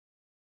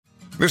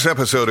This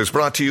episode is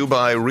brought to you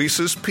by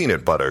Reese's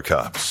Peanut Butter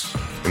Cups.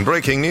 In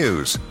breaking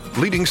news,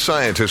 leading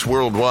scientists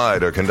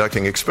worldwide are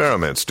conducting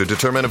experiments to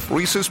determine if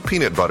Reese's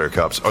Peanut Butter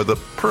Cups are the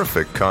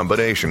perfect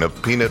combination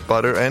of peanut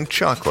butter and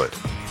chocolate.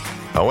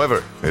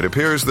 However, it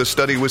appears the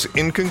study was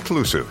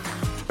inconclusive,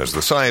 as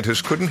the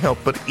scientists couldn't help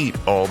but eat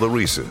all the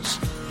Reese's.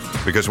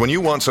 Because when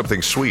you want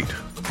something sweet,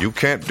 you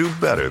can't do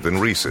better than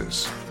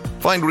Reese's.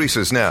 Find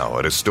Reese's now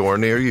at a store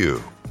near you.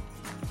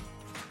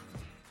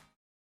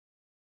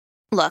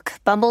 Look,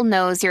 Bumble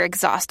knows you're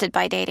exhausted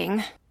by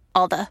dating.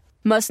 All the,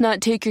 must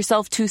not take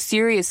yourself too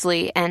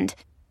seriously, and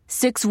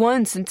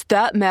 6'1" since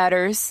that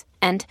matters,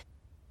 and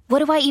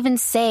what do I even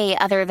say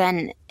other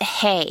than,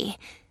 hey?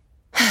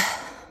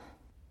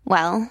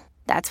 Well,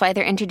 that's why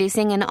they're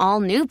introducing an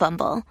all-new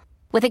Bumble,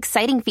 with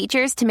exciting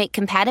features to make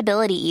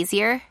compatibility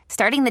easier,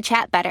 starting the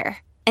chat better,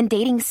 and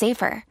dating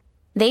safer.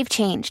 They've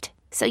changed,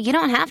 so you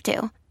don't have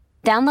to.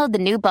 Download the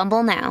new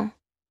Bumble now.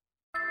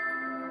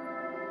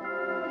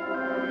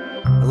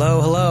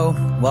 Hello.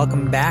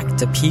 Welcome back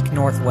to Peak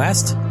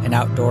Northwest, an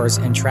outdoors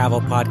and travel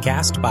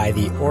podcast by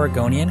the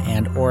Oregonian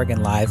and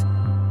Oregon Live,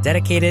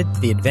 dedicated to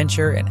the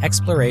adventure and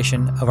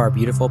exploration of our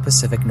beautiful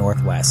Pacific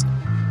Northwest.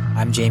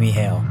 I'm Jamie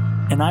Hale.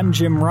 And I'm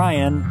Jim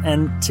Ryan,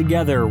 and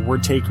together we're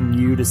taking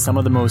you to some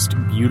of the most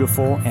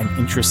beautiful and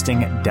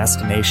interesting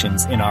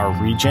destinations in our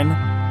region,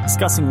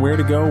 discussing where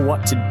to go,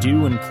 what to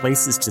do, and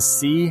places to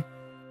see.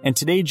 And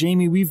today,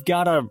 Jamie, we've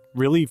got a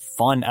really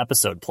fun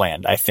episode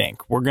planned, I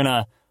think. We're going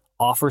to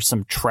offer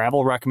some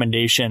travel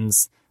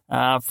recommendations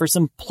for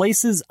some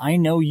places I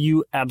know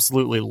you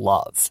absolutely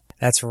love.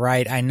 That's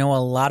right. I know a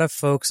lot of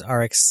folks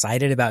are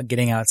excited about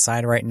getting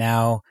outside right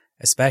now,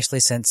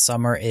 especially since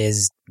summer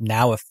is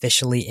now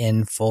officially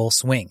in full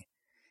swing.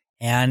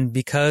 And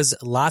because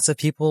lots of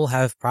people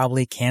have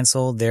probably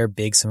canceled their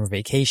big summer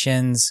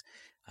vacations,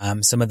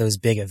 some of those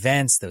big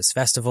events, those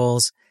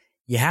festivals,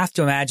 you have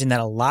to imagine that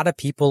a lot of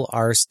people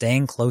are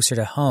staying closer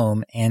to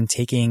home and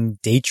taking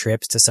day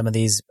trips to some of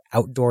these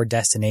outdoor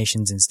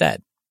destinations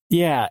instead.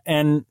 Yeah,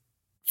 and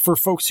for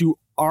folks who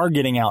are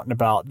getting out and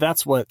about,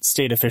 that's what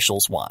state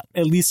officials want.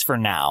 At least for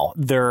now,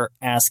 they're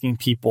asking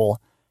people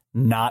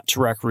not to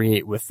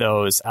recreate with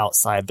those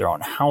outside their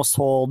own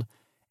household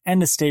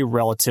and to stay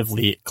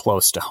relatively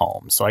close to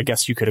home. So I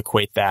guess you could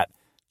equate that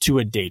to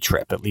a day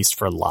trip, at least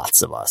for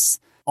lots of us.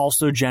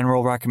 Also,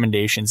 general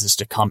recommendations is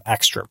to come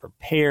extra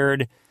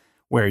prepared,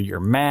 wear your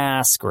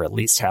mask, or at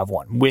least have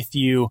one with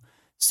you,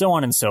 so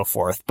on and so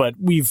forth. But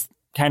we've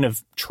kind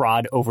of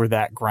trod over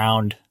that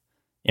ground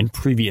in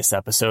previous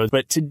episodes.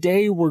 But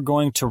today we're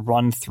going to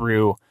run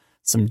through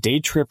some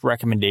day trip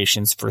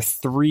recommendations for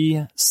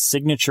 3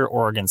 signature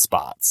Oregon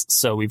spots.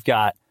 So we've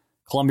got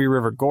Columbia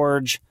River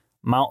Gorge,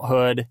 Mount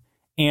Hood,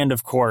 and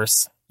of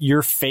course,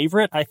 your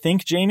favorite, I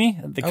think, Jamie,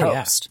 the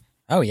coast.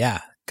 Yeah. Oh,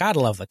 yeah. Gotta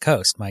love the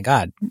coast. My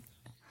God.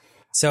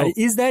 So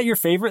is that your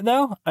favorite,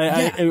 though?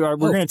 Yeah. We're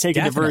going to take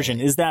definitely. a diversion.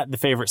 Is that the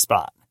favorite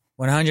spot?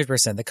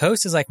 100%. The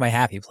coast is like my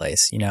happy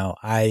place. You know,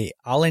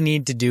 all I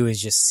need to do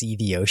is just see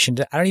the ocean.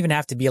 I don't even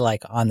have to be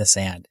like on the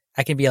sand.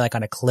 I can be like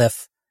on a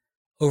cliff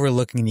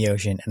overlooking the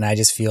ocean, and I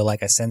just feel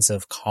like a sense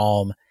of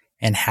calm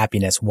and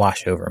happiness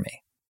wash over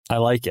me. I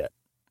like it.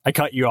 I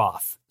cut you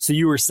off. So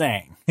you were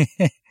saying.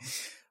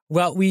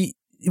 Well,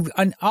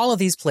 on all of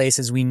these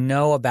places, we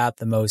know about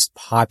the most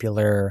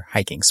popular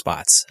hiking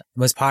spots,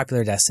 most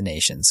popular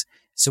destinations.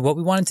 So what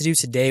we wanted to do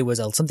today was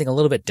something a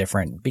little bit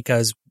different,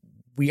 because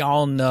we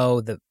all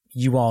know that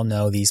you all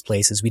know these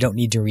places. We don't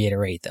need to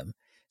reiterate them.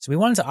 So we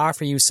wanted to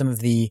offer you some of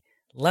the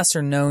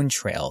lesser known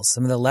trails,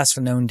 some of the lesser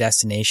known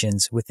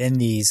destinations within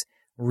these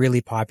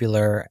really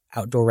popular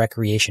outdoor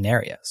recreation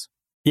areas.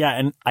 Yeah,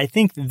 and I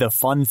think the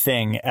fun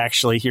thing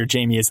actually here,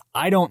 Jamie, is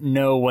I don't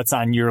know what's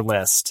on your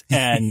list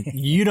and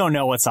you don't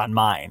know what's on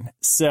mine.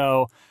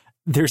 So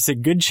there's a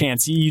good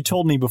chance you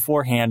told me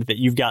beforehand that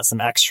you've got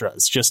some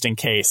extras just in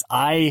case.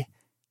 I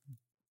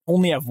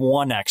only have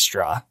one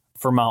extra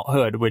for Mount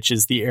Hood, which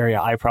is the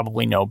area I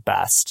probably know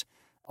best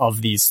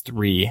of these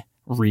 3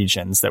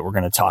 regions that we're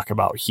going to talk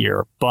about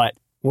here. But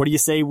what do you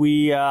say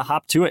we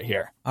hop to it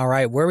here? All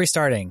right, where are we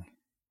starting?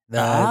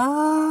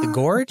 The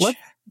gorge?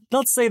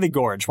 Let's say the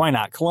gorge. Why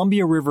not?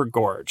 Columbia River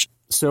Gorge.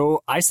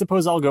 So I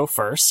suppose I'll go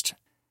first.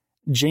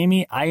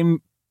 Jamie,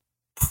 I'm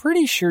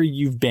pretty sure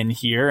you've been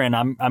here, and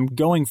I'm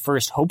going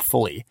first,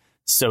 hopefully,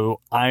 so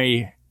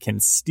I can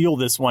steal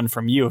this one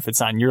from you if it's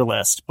on your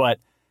list. But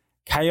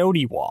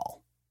Coyote Wall.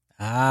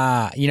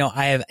 I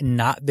have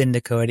not been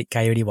to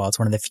Coyote Wall. It's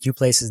one of the few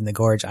places in the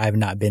gorge I have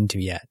not been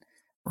to yet.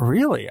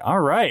 Really? All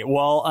right.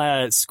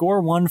 Well,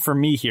 score 1 for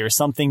me here.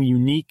 Something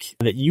unique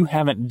that you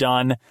haven't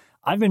done.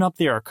 I've been up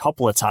there a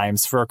couple of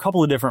times for a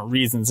couple of different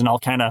reasons, and I'll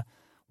kind of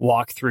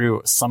walk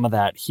through some of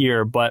that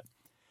here. But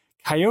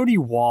Coyote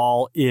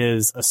Wall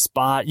is a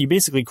spot. You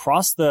basically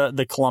cross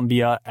the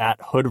Columbia at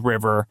Hood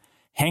River,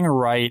 hang a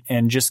right,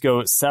 and just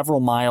go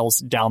several miles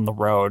down the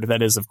road.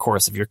 That is, of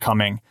course, if you're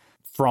coming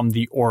from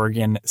the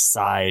Oregon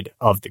side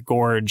of the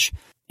gorge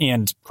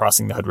and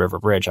crossing the Hood River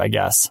Bridge, I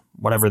guess,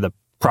 whatever the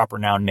proper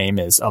noun name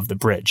is of the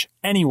bridge.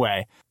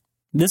 Anyway,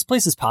 this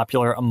place is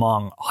popular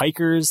among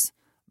hikers,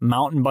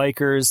 mountain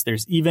bikers.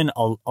 There's even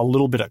a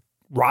little bit of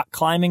rock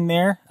climbing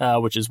there,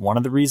 which is one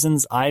of the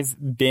reasons I've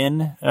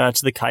been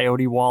to the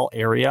Coyote Wall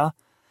area.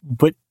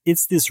 But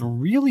it's this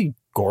really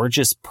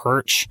gorgeous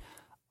perch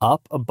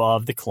up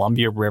above the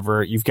Columbia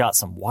River. You've got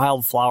some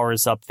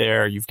wildflowers up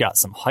there. You've got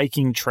some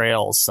hiking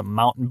trails, some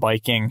mountain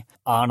biking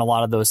on a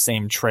lot of those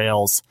same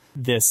trails.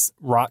 This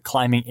rock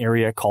climbing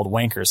area called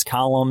Wanker's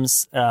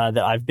Columns that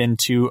I've been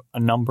to a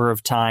number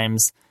of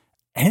times.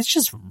 And it's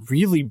just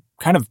really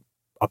kind of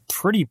a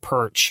pretty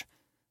perch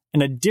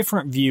and a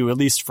different view, at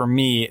least for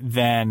me,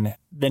 than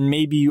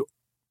maybe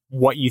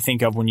what you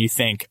think of when you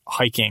think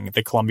hiking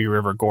the Columbia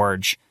River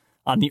Gorge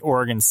on the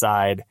Oregon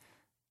side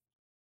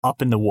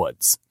up in the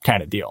woods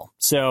kind of deal.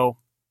 So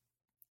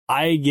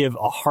I give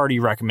a hearty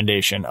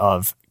recommendation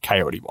of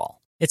Coyote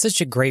Wall. It's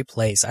such a great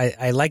place.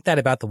 I like that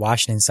about the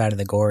Washington side of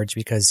the gorge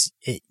because,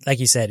 like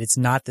you said, it's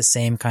not the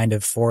same kind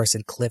of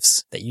forested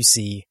cliffs that you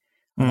see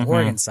on the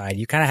Oregon side.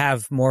 You kind of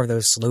have more of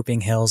those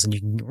sloping hills, and you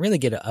can really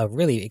get a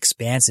really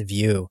expansive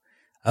view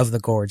of the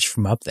gorge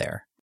from up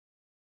there.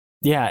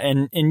 Yeah,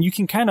 and you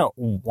can kind of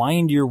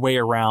wind your way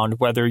around,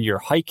 whether you're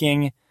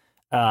hiking,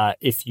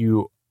 if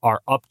you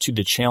are up to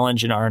the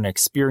challenge and are an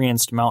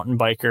experienced mountain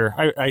biker.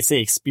 I say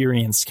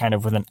experienced kind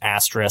of with an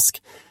asterisk,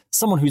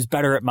 someone who's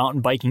better at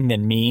mountain biking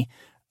than me.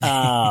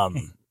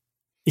 You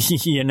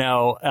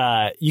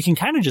can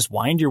kind of just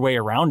wind your way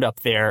around up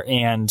there,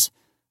 and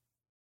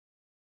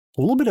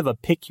a little bit of a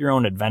pick your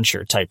own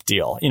adventure type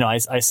deal.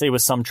 I say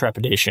with some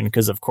trepidation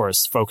because, of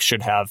course, folks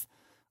should have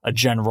a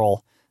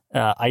general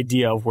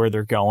idea of where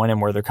they're going and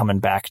where they're coming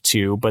back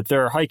to. But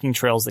there are hiking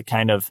trails that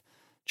kind of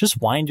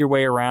just wind your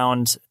way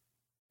around,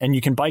 and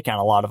you can bike on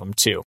a lot of them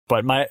too.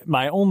 But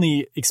my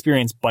only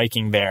experience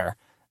biking there,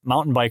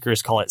 mountain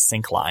bikers call it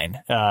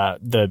Syncline.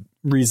 The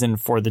reason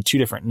for the two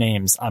different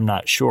names, I'm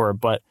not sure,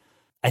 but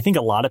I think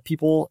a lot of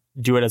people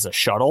do it as a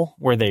shuttle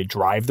where they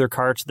drive their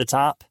car to the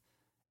top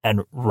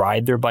and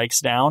ride their bikes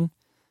down.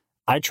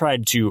 I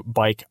tried to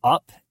bike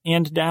up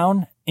and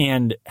down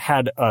and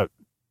had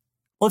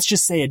let's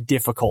just say a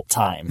difficult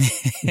time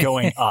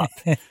going up.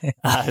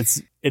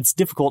 It's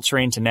difficult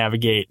terrain to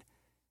navigate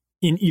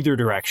in either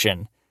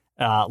direction.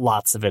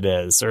 Lots of it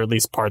is, or at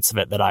least parts of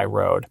it that I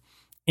rode.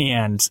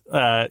 And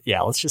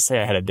let's just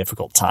say I had a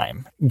difficult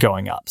time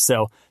going up.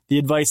 So the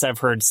advice I've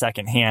heard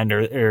secondhand,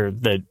 or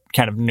the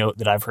kind of note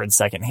that I've heard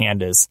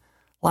secondhand, is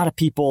a lot of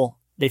people,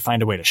 they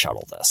find a way to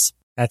shuttle this.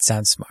 That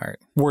sounds smart.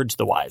 Word to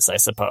the wise, I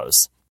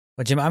suppose.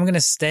 Well, Jim, I'm going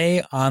to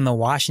stay on the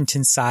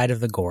Washington side of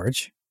the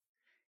gorge,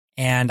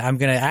 and I'm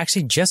going to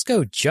actually just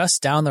go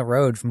down the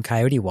road from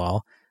Coyote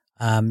Wall,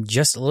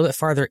 just a little bit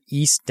farther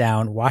east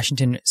down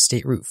Washington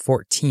State Route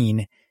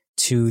 14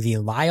 to the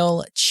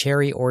Lyle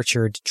Cherry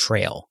Orchard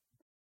Trail.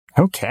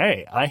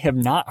 Okay, I have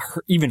not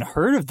even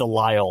heard of the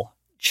Lyle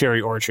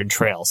Cherry Orchard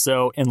Trail,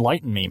 so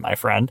enlighten me, my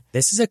friend.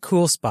 This is a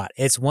cool spot.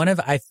 It's one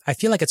of, I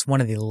feel like it's one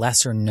of the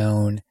lesser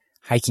known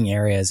hiking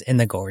areas in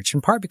the gorge,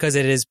 in part because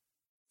it is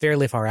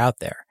fairly far out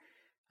there.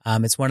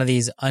 It's one of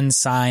these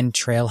unsigned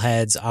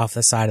trailheads off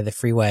the side of the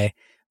freeway,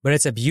 but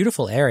it's a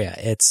beautiful area.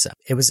 It's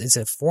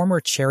a former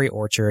cherry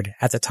orchard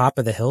at the top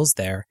of the hills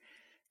there,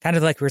 kind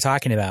of like we were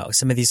talking about,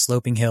 some of these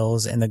sloping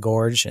hills in the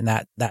gorge and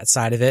that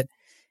side of it.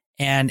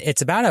 And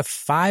it's about a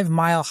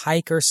 5-mile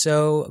hike or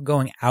so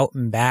going out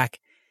and back.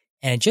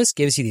 And it just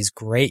gives you these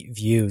great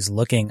views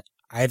looking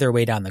either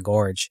way down the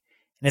gorge.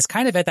 And it's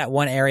kind of at that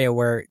one area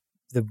where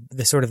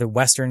the sort of the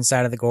western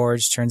side of the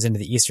gorge turns into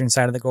the eastern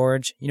side of the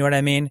gorge. You know what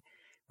I mean?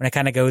 When it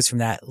kind of goes from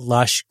that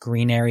lush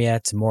green area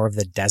to more of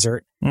the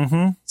desert.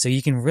 Mm-hmm. So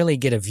you can really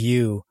get a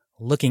view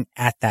looking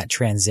at that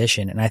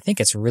transition. And I think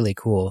it's a really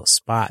cool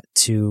spot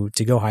to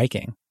go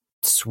hiking.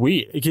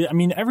 Sweet. I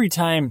mean, every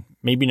time,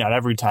 maybe not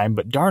every time,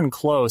 but darn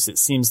close, it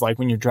seems like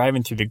when you're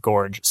driving through the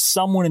gorge,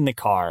 someone in the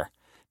car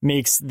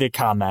makes the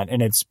comment,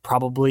 and it's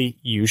probably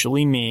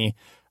usually me,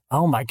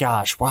 oh my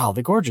gosh, wow,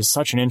 the gorge is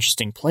such an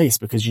interesting place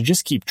because you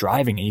just keep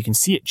driving and you can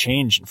see it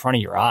change in front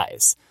of your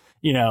eyes.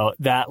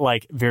 That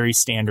like very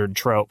standard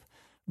trope.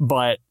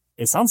 But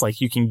it sounds like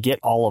you can get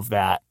all of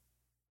that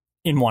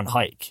in one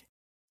hike.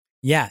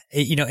 Yeah,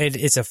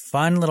 it's a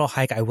fun little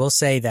hike. I will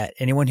say that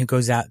anyone who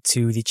goes out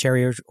to the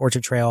Cherry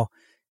Orchard Trail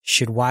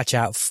should watch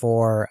out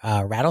for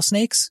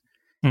rattlesnakes,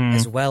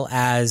 as well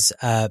as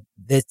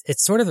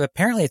it's sort of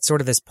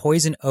this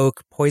poison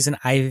oak, poison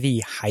ivy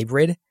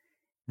hybrid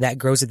that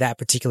grows at that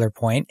particular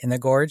point in the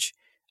gorge,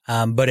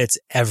 but it's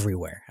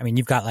everywhere. I mean,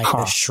 you've got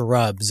the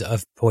shrubs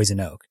of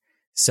poison oak,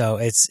 so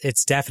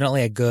it's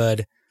definitely a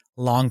good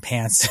long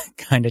pants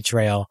kind of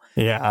trail.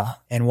 Yeah.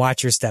 And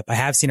watch your step. I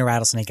have seen a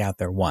rattlesnake out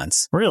there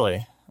once.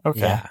 Really? Okay.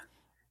 Yeah.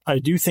 I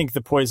do think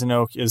the poison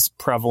oak is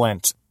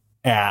prevalent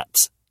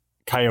at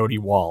Coyote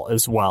Wall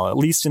as well, at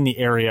least in the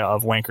area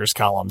of Wanker's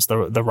Columns,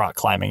 the rock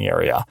climbing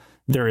area.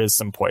 There is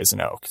some poison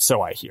oak,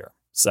 so I hear.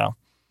 So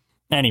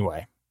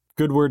anyway,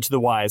 good word to the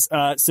wise.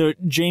 So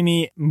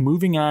Jamie,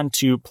 moving on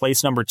to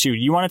place number 2. Do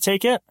you want to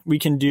take it? We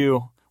can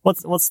do,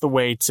 what's the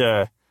way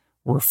to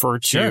refer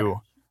to?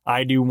 Sure.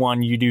 I do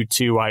 1, you do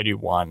 2, I do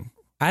 1.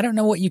 I don't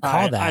know what you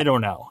call that. I don't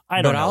know.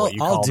 I don't know what you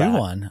call that. I'll do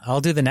one. I'll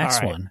do the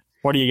next one.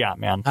 What do you got,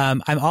 man?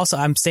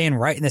 I'm staying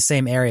right in the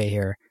same area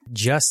here,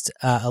 just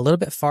a little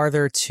bit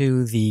farther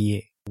to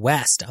the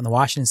west on the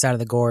Washington side of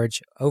the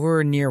gorge,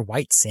 over near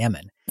White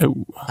Salmon.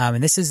 Ooh.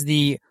 And this is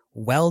the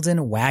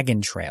Weldon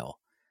Wagon Trail.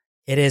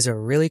 It is a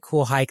really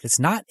cool hike that's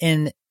not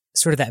in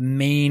sort of that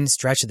main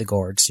stretch of the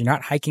gorge. So you're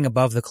not hiking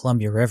above the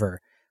Columbia River,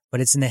 but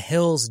it's in the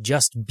hills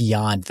just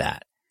beyond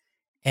that.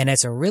 And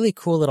it's a really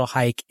cool little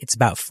hike. It's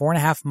about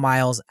 4.5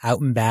 miles out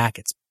and back.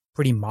 It's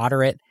pretty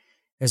moderate.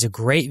 There's a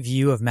great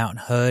view of Mount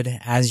Hood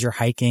as you're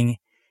hiking.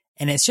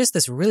 And it's just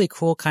this really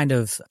cool kind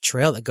of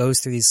trail that goes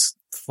through these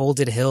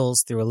folded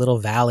hills through a little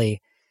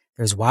valley.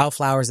 There's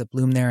wildflowers that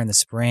bloom there in the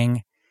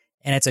spring.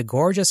 And it's a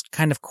gorgeous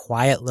kind of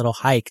quiet little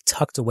hike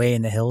tucked away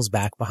in the hills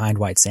back behind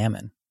White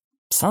Salmon.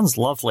 Sounds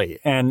lovely.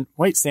 And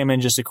White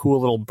Salmon, just a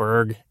cool little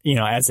burg,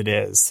 as it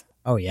is.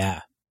 Oh,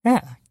 yeah.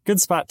 Yeah.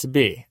 Good spot to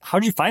be.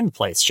 How'd you find the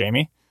place,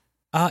 Jamie?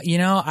 I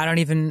don't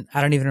even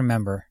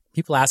remember.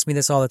 People ask me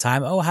this all the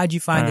time. Oh, how'd you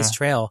find this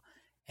trail?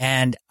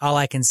 And all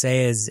I can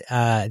say is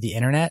the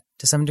internet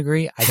to some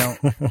degree. I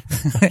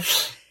don't,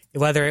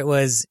 whether it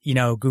was,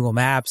 Google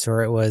Maps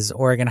or it was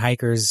Oregon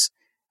Hikers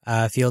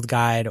Field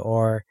Guide,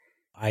 or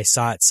I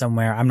saw it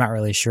somewhere. I'm not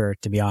really sure,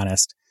 to be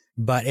honest.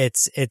 But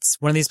it's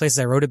one of these places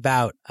I wrote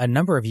about a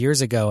number of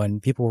years ago,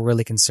 and people were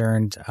really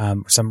concerned.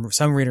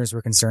 Some readers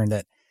were concerned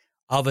that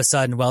all of a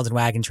sudden Weldon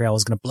Wagon Trail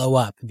was going to blow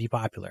up and be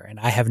popular. And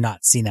I have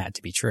not seen that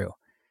to be true.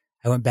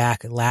 I went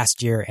back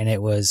last year and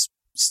it was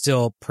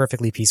still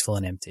perfectly peaceful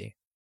and empty.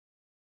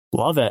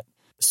 Love it.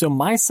 So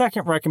my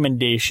second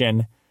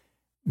recommendation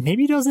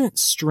maybe doesn't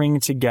string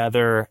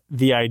together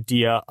the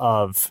idea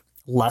of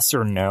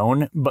lesser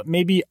known, but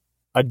maybe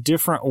a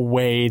different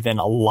way than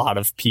a lot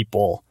of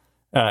people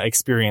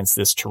experience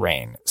this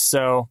terrain.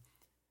 So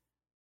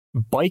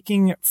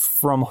biking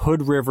from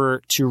Hood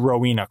River to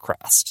Rowena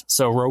Crest.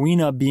 So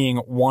Rowena being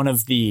one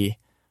of the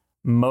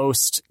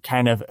most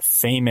kind of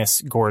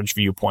famous gorge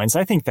viewpoints.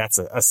 I think that's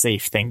a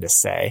safe thing to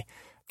say.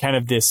 Kind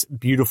of this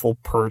beautiful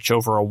perch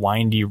over a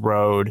windy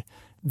road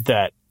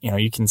that,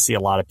 you can see a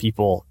lot of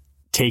people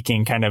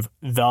taking kind of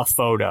the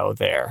photo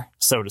there,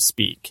 so to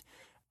speak.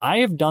 I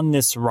have done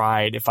this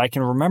ride, if I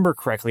can remember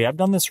correctly, I've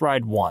done this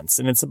ride once,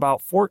 and it's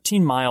about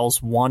 14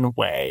 miles one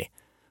way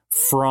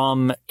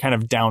from kind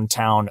of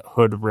downtown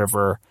Hood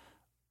River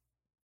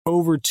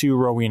over to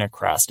Rowena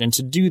Crest. And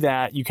to do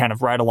that, you kind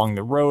of ride along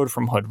the road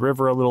from Hood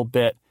River a little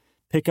bit,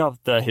 pick up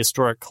the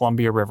historic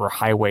Columbia River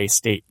Highway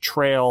State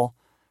Trail,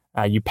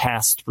 you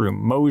pass through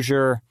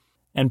Mosier,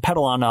 and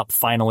pedal on up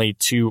finally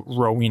to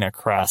Rowena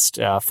Crest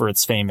for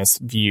its famous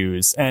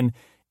views. And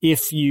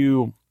if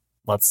you,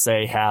 let's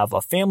say, have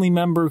a family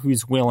member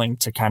who's willing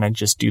to kind of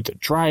just do the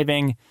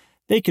driving,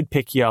 they could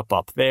pick you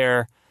up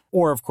there.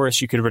 Or, of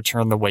course, you could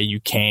return the way you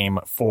came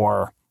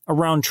for a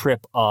round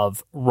trip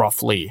of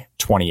roughly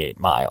 28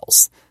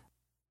 miles.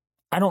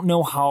 I don't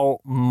know how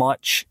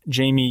much,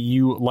 Jamie,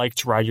 you like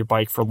to ride your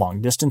bike for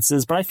long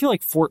distances, but I feel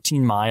like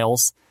 14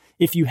 miles,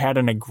 if you had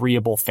an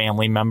agreeable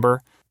family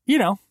member,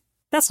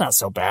 that's not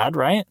so bad,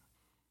 right?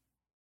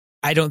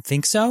 I don't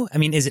think so. I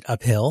mean, is it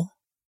uphill?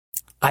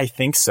 I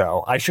think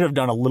so. I should have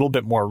done a little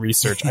bit more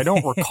research. I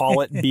don't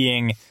recall it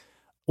being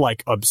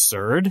like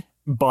absurd,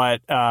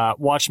 but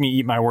watch me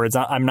eat my words.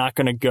 I'm not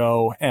going to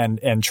go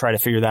and try to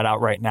figure that out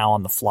right now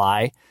on the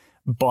fly.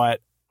 But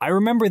I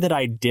remember that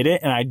I did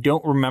it, and I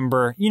don't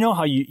remember,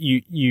 how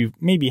you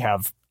maybe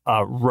have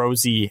a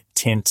rosy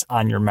tint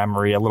on your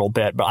memory a little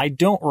bit, but I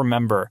don't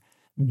remember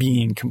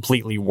being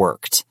completely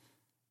worked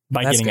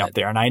by getting up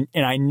there.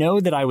 And I know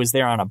that I was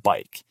there on a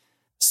bike.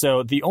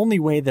 So the only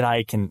way that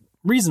I can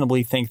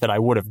reasonably think that I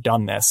would have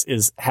done this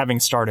is having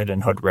started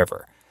in Hood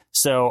River.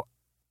 So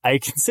I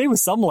can say with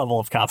some level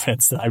of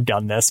confidence that I've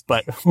done this,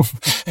 but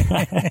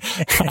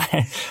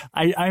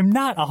I'm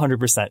not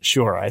 100%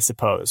 sure, I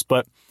suppose.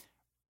 But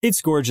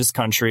it's gorgeous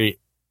country.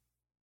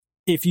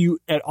 If you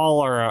at all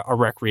are a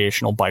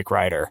recreational bike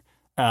rider,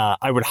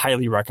 I would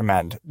highly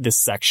recommend this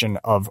section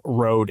of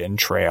road and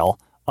trail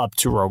up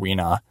to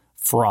Rowena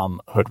from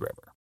Hood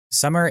River.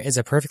 Summer is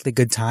a perfectly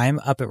good time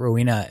up at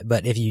Rowena,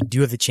 but if you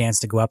do have the chance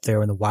to go up there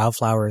when the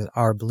wildflowers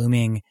are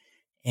blooming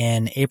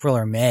in April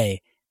or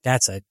May,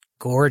 that's a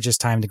gorgeous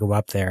time to go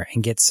up there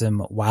and get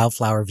some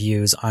wildflower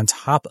views on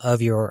top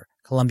of your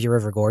Columbia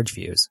River Gorge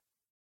views.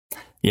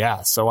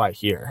 Yeah, so I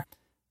hear.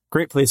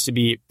 Great place to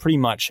be pretty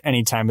much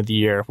any time of the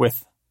year,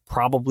 with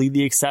probably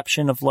the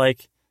exception of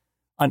like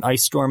an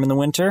ice storm in the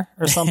winter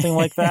or something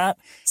like that.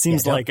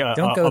 Seems like a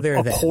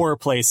poor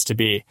place to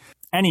be.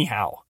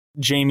 Anyhow,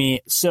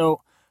 Jamie,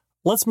 so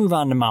let's move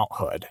on to Mount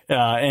Hood.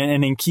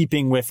 And in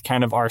keeping with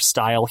kind of our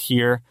style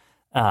here,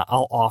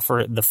 I'll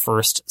offer the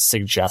first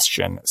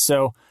suggestion.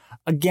 So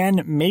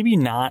again, maybe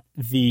not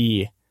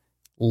the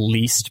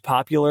least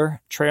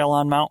popular trail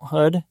on Mount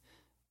Hood,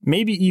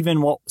 maybe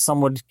even what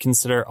some would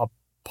consider a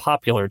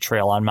popular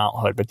trail on Mount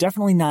Hood, but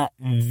definitely not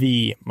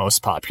the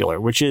most popular,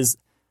 which is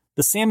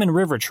the Salmon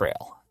River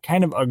Trail.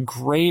 Kind of a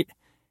great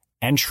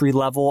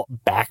entry-level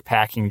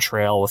backpacking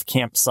trail with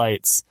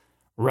campsites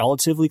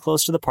relatively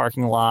close to the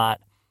parking lot,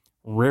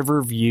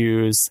 river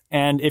views,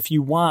 and if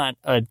you want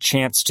a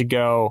chance to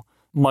go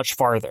much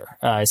farther.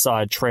 I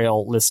saw a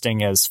trail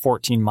listing as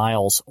 14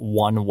 miles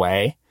one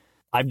way.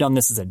 I've done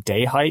this as a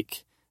day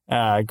hike,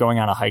 going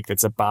on a hike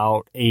that's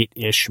about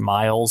 8-ish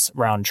miles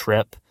round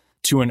trip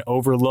to an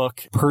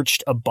overlook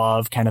perched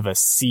above kind of a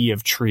sea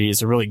of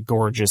trees, a really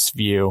gorgeous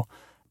view.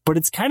 But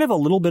it's kind of a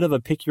little bit of a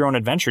pick your own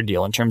adventure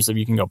deal in terms of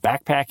you can go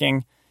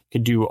backpacking,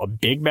 could do a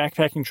big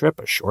backpacking trip,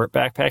 a short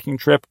backpacking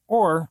trip,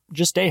 or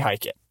just day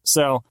hike it.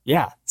 So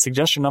yeah,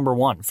 suggestion number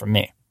 1 from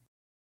me.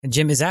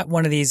 Jim, is that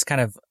one of these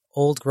kind of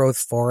old growth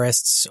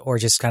forests or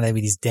just kind of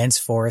these dense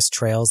forest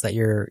trails that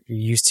you're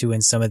used to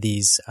in some of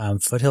these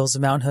foothills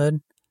of Mount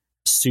Hood?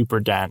 Super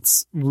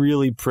dense,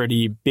 really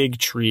pretty, big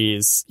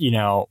trees,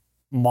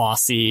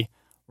 mossy,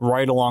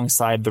 right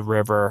alongside the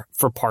river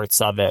for parts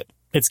of it.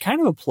 It's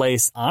kind of a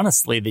place,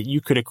 honestly, that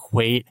you could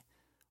equate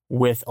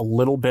with a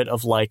little bit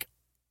of like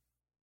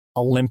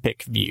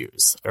Olympic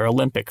views or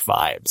Olympic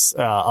vibes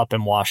up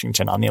in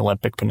Washington on the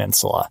Olympic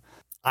Peninsula.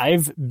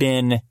 I've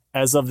been,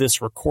 as of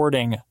this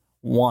recording,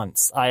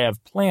 once. I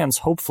have plans,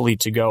 hopefully,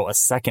 to go a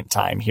second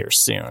time here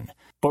soon,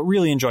 but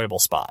really enjoyable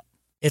spot.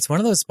 It's one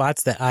of those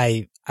spots that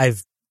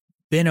I've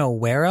been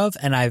aware of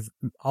and I've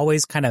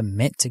always kind of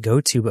meant to go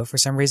to, but for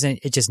some reason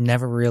it just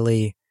never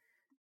really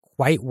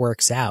quite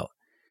works out.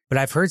 But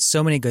I've heard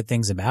so many good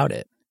things about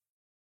it.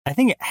 I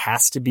think it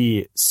has to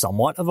be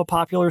somewhat of a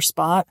popular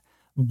spot,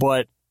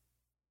 but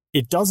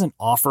it doesn't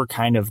offer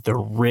kind of the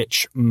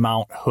rich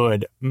Mount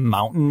Hood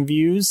mountain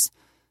views.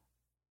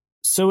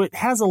 So it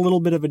has a little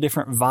bit of a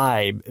different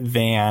vibe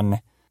than,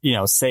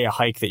 say a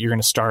hike that you're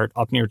going to start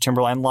up near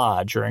Timberline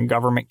Lodge or in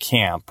Government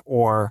Camp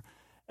or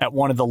at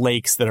one of the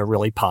lakes that are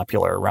really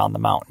popular around the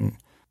mountain.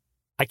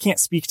 I can't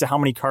speak to how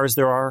many cars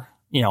there are,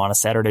 on a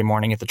Saturday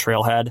morning at the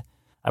trailhead.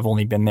 I've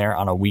only been there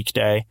on a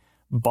weekday,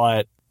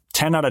 but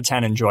 10 out of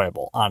 10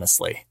 enjoyable,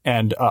 honestly.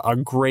 And a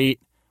great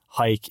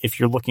hike if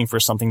you're looking for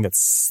something that's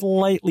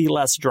slightly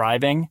less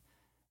driving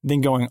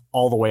than going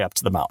all the way up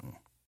to the mountain.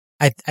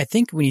 I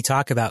think when you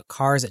talk about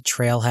cars at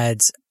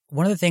trailheads,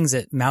 one of the things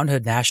that Mount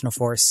Hood National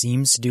Forest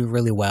seems to do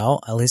really well,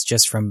 at least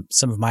just from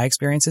some of my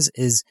experiences,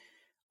 is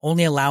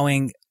only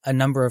allowing a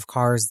number of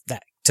cars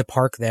that to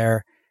park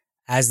there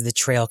as the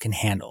trail can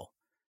handle,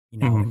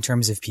 in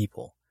terms of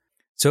people.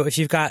 So if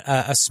you've got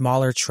a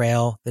smaller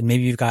trail, then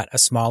maybe you've got a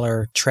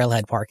smaller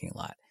trailhead parking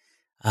lot,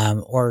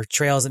 or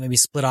trails that maybe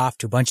split off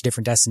to a bunch of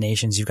different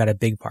destinations. You've got a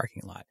big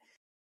parking lot.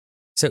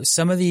 So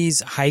some of these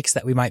hikes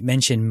that we might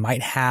mention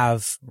might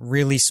have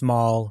really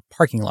small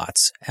parking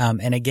lots.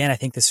 And again, I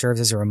think this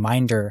serves as a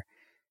reminder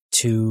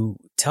to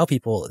tell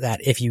people that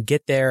if you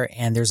get there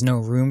and there's no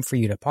room for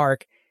you to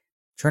park,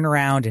 turn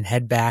around and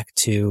head back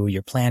to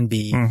your plan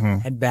B,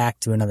 head back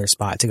to another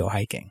spot to go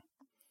hiking.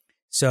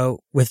 So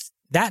with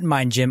that in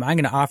mind, Jim, I'm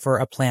going to offer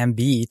a plan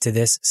B to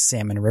this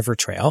Salmon River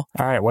Trail.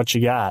 All right, what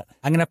you got?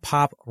 I'm going to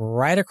pop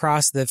right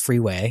across the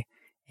freeway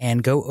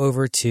and go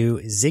over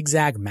to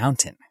Zigzag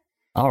Mountain.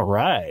 All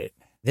right.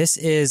 This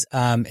is,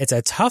 it's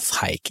a tough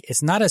hike.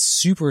 It's not a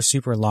super,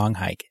 super long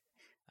hike.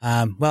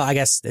 Well, I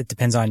guess it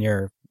depends on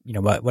your,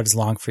 what is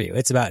long for you.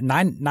 It's about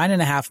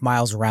 9.5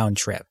 miles round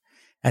trip.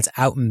 That's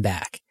out and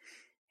back.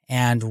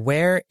 And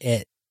where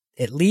it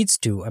leads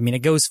to, it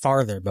goes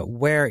farther, but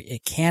where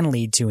it can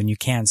lead to and you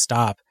can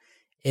stop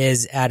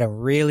is at a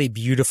really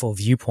beautiful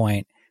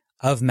viewpoint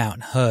of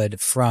Mount Hood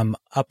from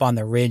up on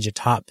the ridge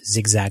atop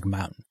Zigzag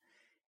Mountain.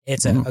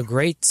 It's a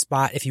great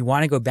spot. If you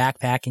want to go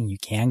backpacking, you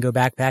can go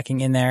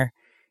backpacking in there.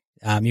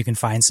 You can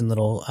find some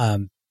little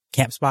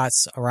camp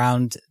spots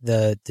around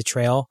the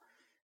trail,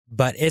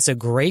 but it's a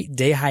great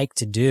day hike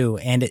to do.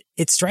 And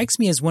it strikes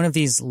me as one of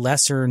these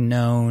lesser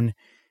known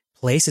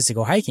places to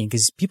go hiking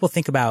because people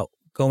think about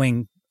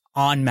going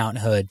on Mount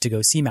Hood to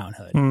go see Mount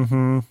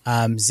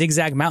Hood.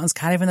 Zigzag Mountain's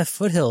kind of in the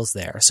foothills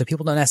there. So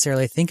people don't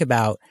necessarily think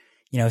about,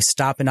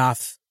 stopping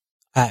off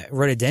at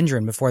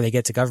Rhododendron before they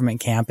get to Government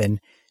Camp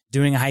and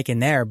doing a hike in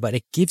there, but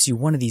it gives you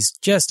one of these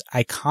just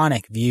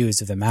iconic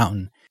views of the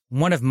mountain.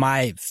 One of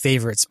my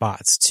favorite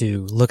spots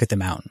to look at the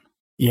mountain.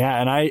 Yeah.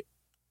 And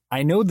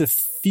I know the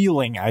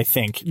feeling, I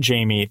think,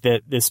 Jamie,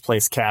 that this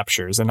place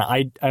captures. And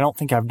I don't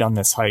think I've done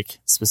this hike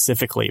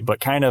specifically, but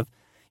kind of,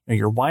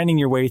 you're winding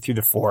your way through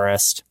the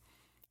forest.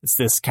 It's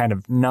this kind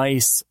of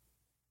nice,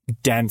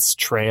 dense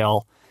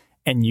trail.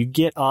 And you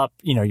get up,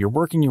 you're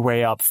working your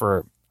way up for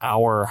an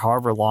hour,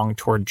 however long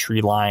toward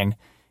tree line.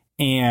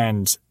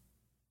 And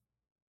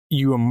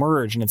you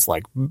emerge and it's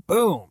like,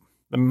 boom,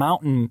 the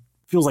mountain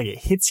feels like it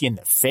hits you in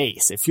the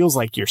face. It feels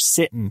like you're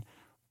sitting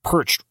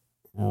perched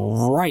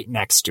right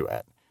next to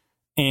it.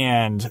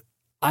 And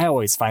I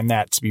always find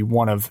that to be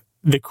one of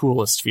the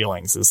coolest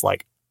feelings is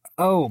like,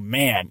 oh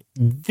man,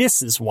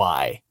 this is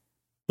why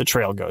the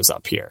trail goes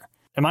up here.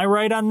 Am I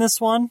right on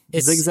this one?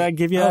 Does Zigzag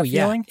give you that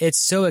feeling? Yeah. It's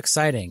so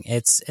exciting.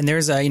 And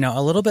there's a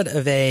little bit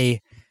of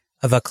a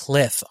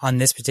cliff on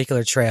this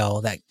particular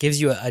trail that gives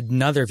you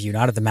another view,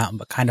 not of the mountain,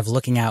 but kind of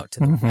looking out to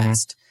the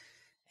west.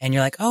 And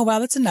you're like, oh, wow,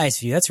 that's a nice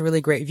view. That's a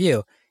really great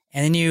view.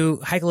 And then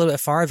you hike a little bit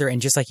farther.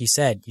 And just like you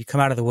said, you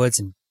come out of the woods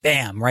and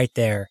bam, right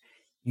there,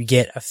 you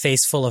get a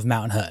face full of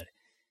Mount Hood.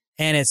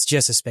 And it's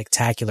just a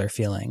spectacular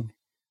feeling.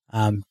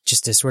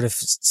 just to sort of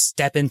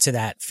step into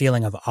that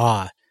feeling of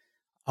awe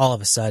all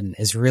of a sudden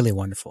is really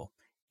wonderful.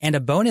 And a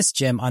bonus,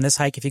 Jim, on this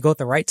hike, if you go at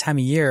the right time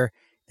of year,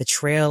 the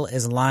trail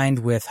is lined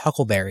with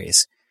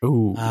huckleberries.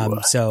 Ooh.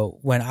 So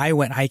when I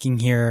went hiking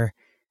here,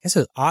 I guess it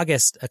was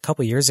August a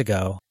couple years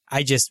ago,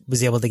 I just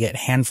was able to get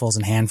handfuls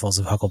and handfuls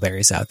of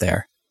huckleberries out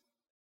there.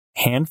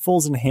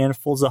 Handfuls and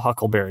handfuls of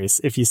huckleberries.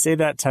 If you say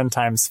that 10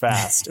 times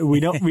fast, we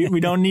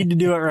don't need to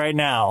do it right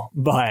now,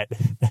 but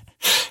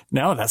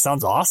no, that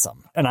sounds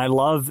awesome. And I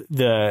love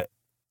the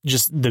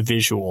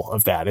visual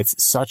of that.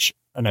 It's such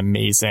an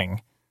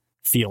amazing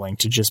feeling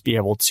to just be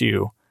able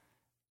to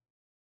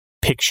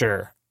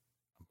picture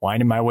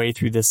winding my way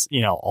through this,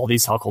 all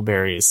these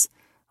huckleberries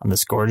on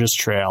this gorgeous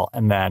trail,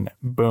 and then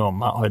boom,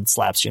 Mount Hood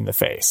slaps you in the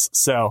face.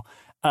 So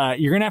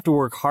you're going to have to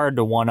work hard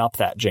to one up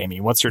that, Jamie.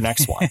 What's your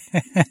next one?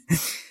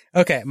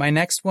 Okay, my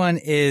next one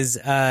is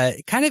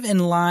kind of in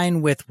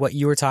line with what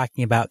you were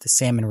talking about, the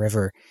Salmon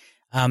River.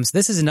 So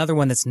this is another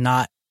one that's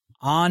not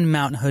on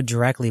Mount Hood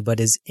directly, but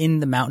is in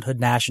the Mount Hood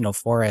National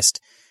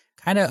Forest,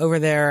 kind of over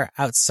there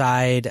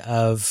outside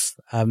of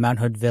Mount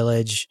Hood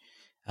Village,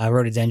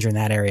 rhododendron,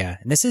 that area.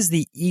 And this is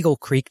the Eagle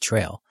Creek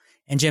Trail.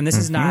 And Jim, this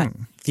is not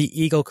the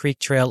Eagle Creek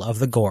Trail of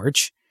the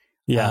Gorge.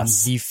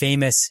 Yes. The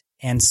famous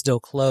and still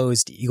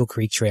closed Eagle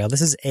Creek Trail.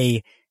 This is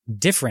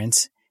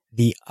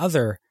the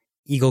other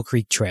Eagle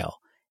Creek Trail.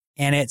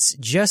 And it's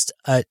just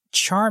a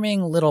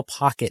charming little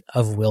pocket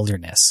of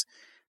wilderness.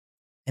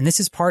 And this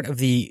is part of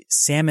the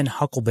Salmon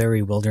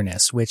Huckleberry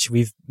Wilderness, which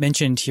we've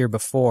mentioned here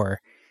before.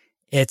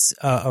 It's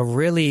a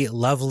really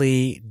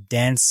lovely,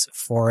 dense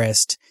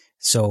forest.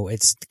 So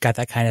it's got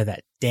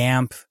that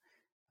damp,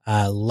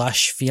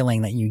 lush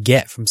feeling that you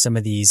get from some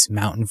of these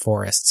mountain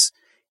forests.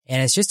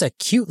 And it's just a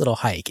cute little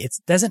hike. It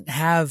doesn't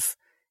have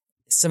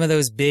some of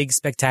those big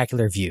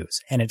spectacular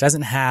views, and it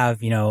doesn't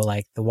have,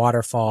 like the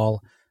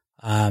waterfall,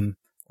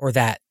 or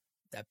that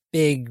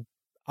big,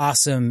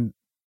 awesome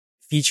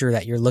feature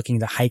that you're looking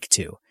to hike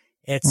to.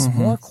 It's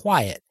more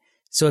quiet.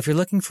 So if you're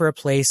looking for a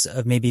place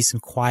of maybe some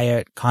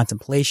quiet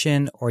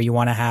contemplation, or you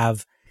want to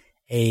have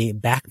a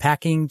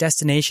backpacking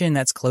destination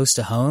that's close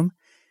to home,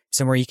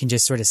 somewhere you can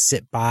just sort of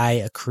sit by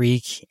a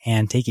creek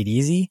and take it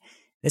easy,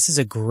 this is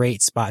a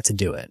great spot to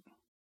do it.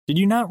 Did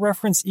you not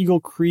reference Eagle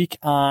Creek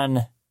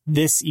on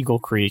this Eagle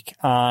Creek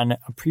on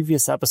a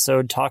previous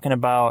episode talking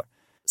about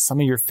some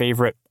of your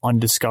favorite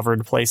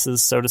undiscovered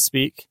places, so to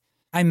speak?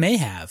 I may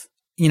have.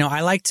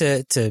 I like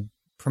to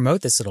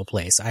promote this little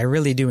place. I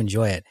really do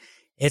enjoy it.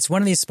 It's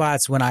one of these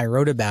spots when I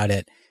wrote about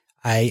it,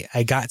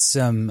 I got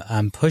some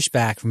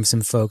pushback from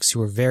some folks who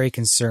were very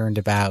concerned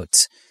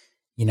about,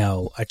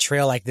 a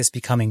trail like this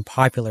becoming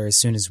popular as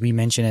soon as we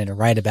mention it or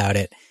write about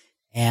it,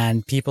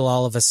 and people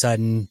all of a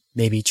sudden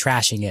maybe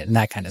trashing it and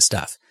that kind of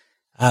stuff.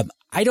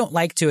 I don't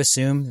like to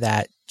assume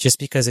that just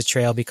because a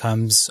trail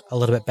becomes a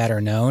little bit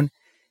better known,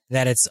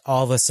 that it's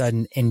all of a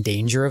sudden in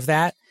danger of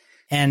that.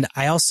 And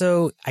I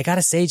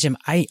gotta say, Jim,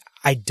 I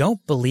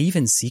don't believe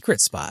in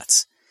secret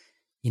spots.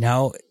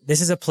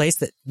 This is a place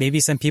that maybe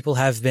some people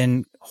have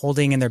been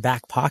holding in their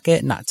back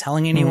pocket, not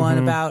telling anyone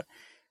about.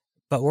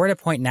 But we're at a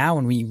point now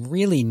when we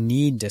really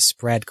need to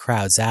spread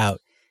crowds out.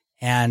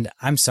 And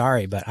I'm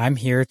sorry, but I'm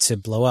here to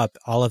blow up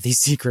all of these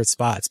secret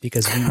spots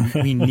because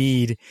we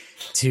need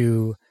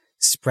to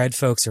spread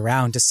folks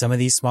around to some of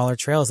these smaller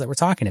trails that we're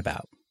talking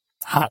about.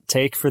 Hot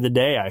take for the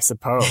day, I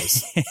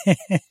suppose.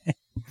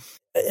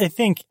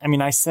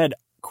 I said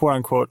quote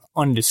unquote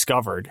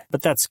undiscovered,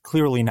 but that's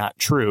clearly not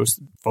true.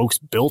 Folks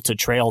built a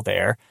trail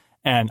there,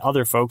 and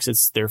other folks,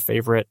 it's their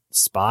favorite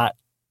spot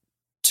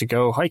to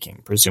go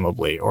hiking,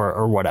 presumably,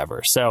 or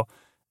whatever. So,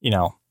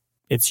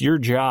 it's your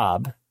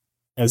job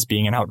as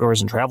being an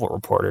outdoors and travel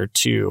reporter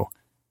to,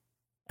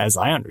 as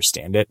I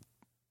understand it,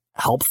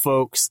 help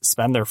folks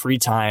spend their free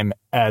time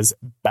as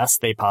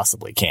best they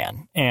possibly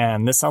can.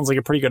 And this sounds like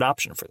a pretty good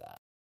option for that.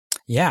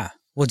 Yeah.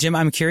 Well, Jim,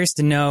 I'm curious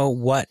to know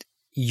what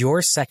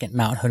your second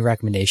Mount Hood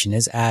recommendation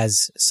is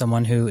as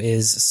someone who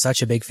is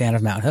such a big fan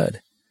of Mount Hood.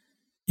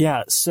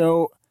 Yeah.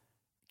 So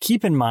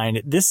keep in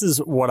mind, this is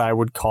what I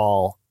would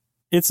call,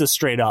 it's a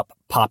straight up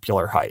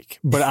popular hike,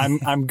 but I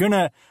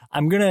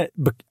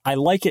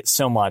like it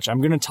so much. I'm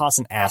going to toss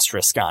an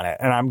asterisk on it,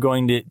 and I'm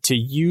going to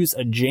use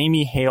a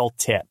Jamie Hale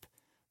tip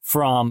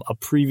from a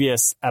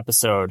previous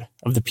episode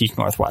of the Peak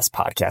Northwest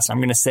podcast. I'm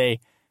going to say,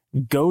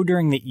 go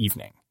during the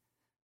evening.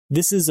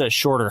 This is a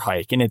shorter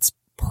hike, and it's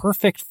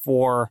perfect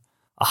for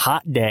a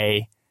hot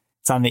day.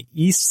 It's on the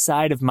east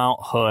side of Mount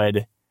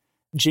Hood.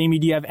 Jamie,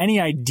 do you have any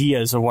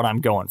ideas of what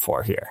I'm going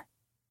for here?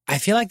 I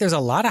feel like there's a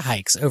lot of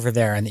hikes over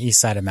there on the east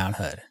side of Mount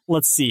Hood.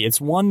 Let's see.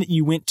 It's one that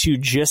you went to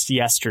just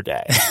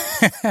yesterday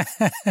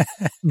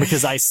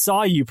because I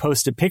saw you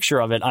post a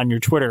picture of it on your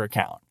Twitter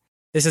account.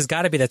 This has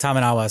got to be the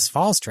Tamanawas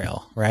Falls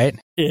Trail, right?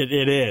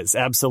 It is.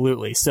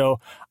 Absolutely.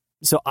 So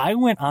I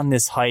went on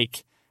this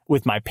hike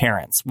with my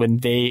parents when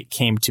they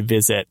came to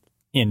visit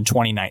in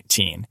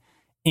 2019,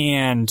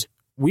 and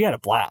we had a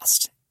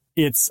blast.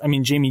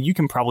 Jamie, you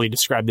can probably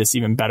describe this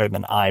even better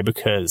than I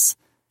because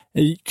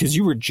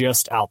you were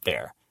just out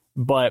there.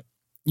 But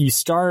you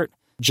start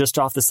just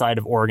off the side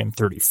of Oregon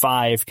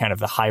 35, kind of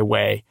the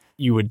highway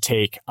you would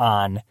take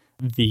on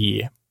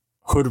the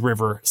Hood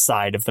River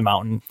side of the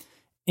mountain.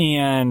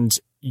 And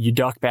you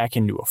duck back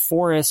into a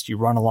forest, you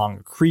run along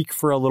a creek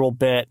for a little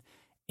bit,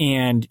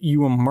 and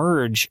you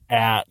emerge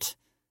at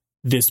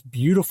this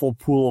beautiful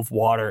pool of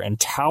water and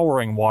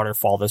towering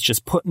waterfall that's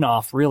just putting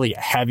off really a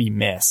heavy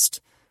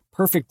mist.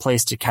 Perfect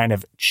place to kind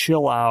of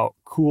chill out,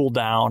 cool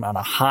down on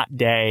a hot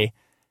day,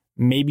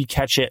 maybe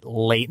catch it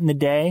late in the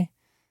day.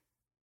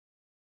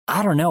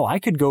 I don't know. I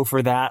could go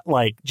for that.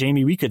 Like,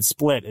 Jamie, we could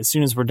split as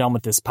soon as we're done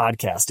with this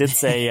podcast.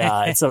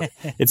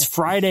 It's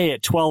Friday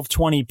at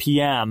 12:20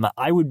 p.m.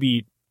 I would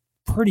be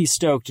pretty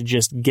stoked to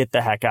just get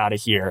the heck out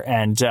of here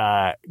and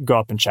go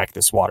up and check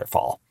this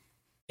waterfall.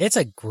 It's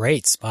a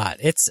great spot.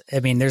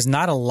 There's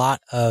not a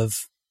lot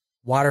of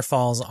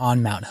waterfalls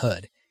on Mount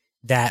Hood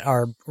that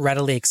are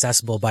readily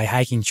accessible by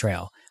hiking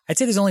trail. I'd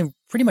say there's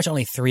pretty much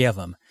only 3 of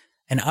them.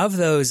 And of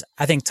those,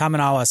 I think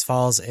Tamanawas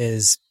Falls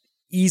is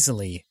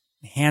easily,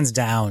 hands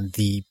down,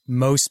 the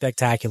most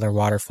spectacular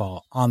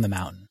waterfall on the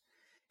mountain.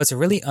 It's a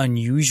really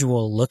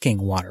unusual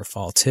looking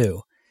waterfall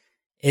too.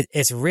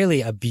 It's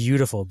really a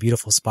beautiful,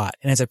 beautiful spot.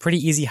 And it's a pretty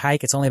easy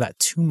hike. It's only about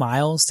 2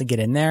 miles to get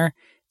in there.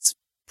 It's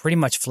pretty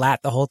much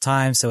flat the whole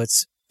time, so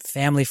it's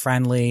family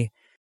friendly.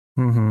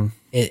 Mm-hmm.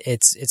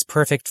 It's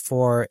perfect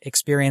for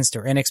experienced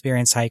or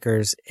inexperienced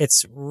hikers.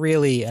 It's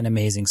really an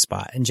amazing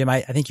spot. And Jim,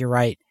 I think you're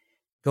right.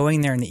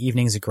 Going there in the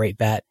evening is a great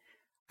bet.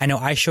 I know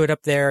I showed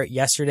up there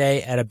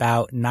yesterday at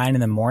about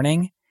 9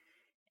 a.m.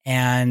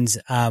 And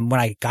when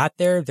I got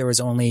there, there was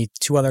only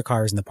 2 other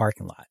cars in the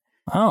parking lot.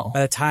 Oh.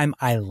 By the time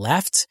I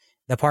left,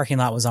 the parking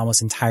lot was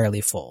almost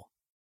entirely full.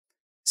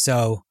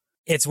 So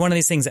it's one of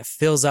these things that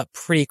fills up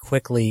pretty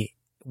quickly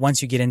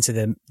once you get into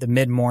the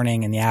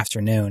mid-morning and the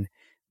afternoon.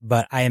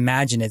 But I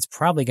imagine it's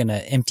probably going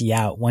to empty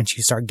out once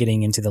you start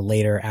getting into the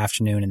later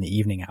afternoon and the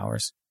evening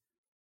hours.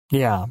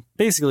 Yeah,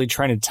 basically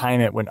trying to time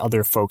it when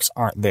other folks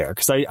aren't there.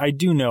 Because I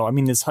do know,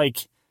 this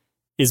hike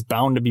is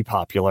bound to be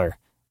popular,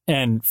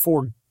 and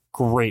for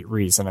great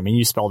reason.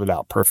 You spelled it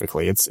out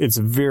perfectly. It's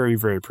a very,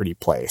 very pretty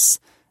place.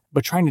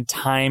 But trying to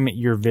time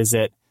your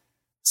visit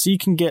so you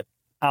can get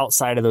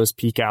outside of those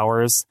peak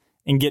hours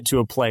and get to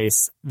a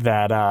place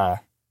that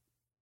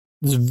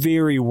is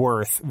very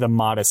worth the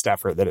modest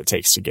effort that it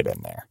takes to get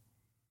in there.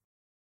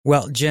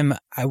 Well, Jim,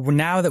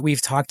 now that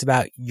we've talked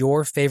about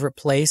your favorite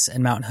place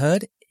in Mount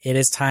Hood, it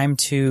is time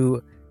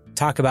to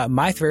talk about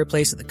my favorite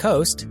place at the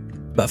coast.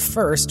 But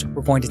first,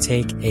 we're going to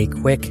take a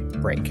quick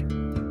break.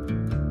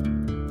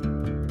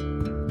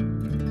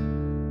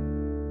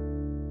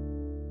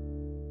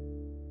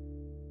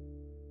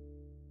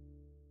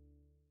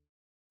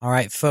 All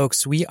right,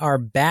 folks, we are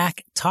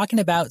back talking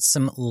about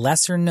some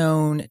lesser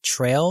known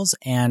trails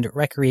and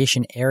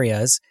recreation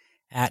areas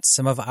at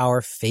some of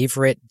our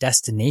favorite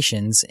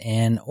destinations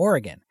in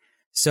Oregon.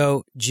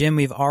 So, Jim,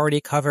 we've already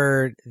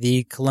covered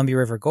the Columbia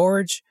River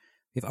Gorge.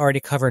 We've already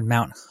covered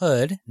Mount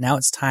Hood. Now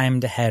it's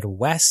time to head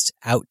west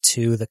out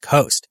to the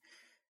coast.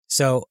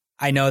 So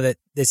I know that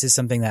this is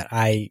something that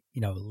I,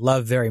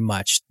 love very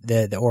much,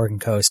 the Oregon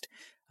coast.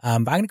 But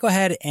I'm going to go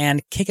ahead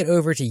and kick it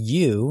over to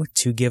you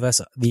to give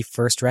us the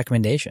first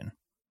recommendation.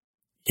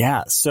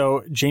 Yeah.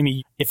 So,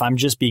 Jamie, if I'm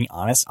just being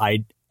honest,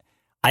 I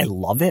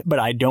love it, but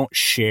I don't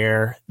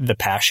share the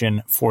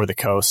passion for the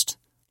coast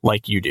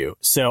like you do.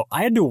 So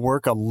I had to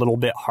work a little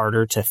bit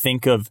harder to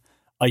think of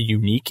a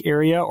unique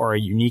area or a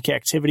unique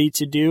activity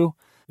to do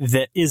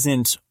that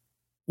isn't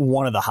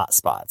one of the hot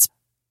spots.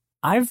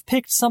 I've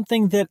picked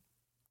something that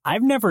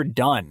I've never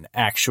done,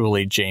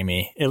 actually,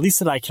 Jamie, at least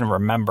that I can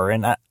remember.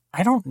 And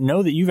I don't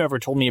know that you've ever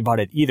told me about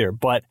it either,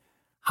 but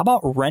how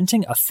about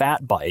renting a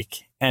fat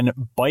bike and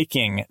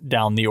biking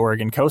down the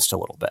Oregon coast a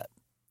little bit?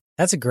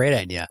 That's a great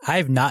idea.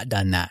 I've not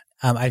done that.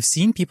 I've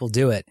seen people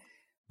do it,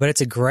 but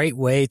it's a great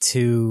way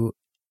to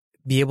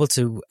be able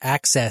to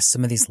access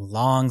some of these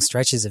long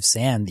stretches of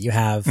sand that you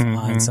have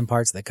on some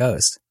parts of the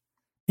coast.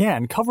 Yeah,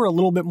 and cover a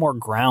little bit more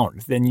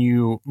ground than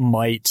you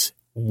might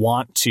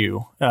want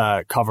to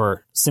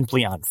cover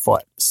simply on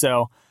foot.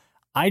 So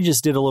I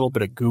just did a little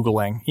bit of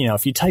Googling.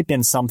 If you type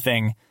in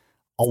something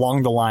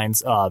along the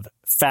lines of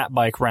fat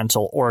bike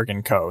rental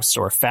Oregon coast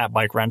or fat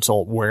bike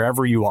rental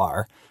wherever you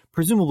are,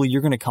 presumably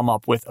you're going to come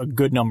up with a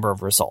good number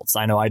of results.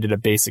 I know I did a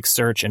basic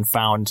search and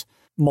found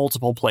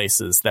multiple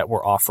places that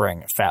were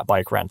offering fat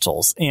bike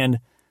rentals. And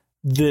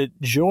the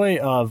joy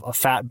of a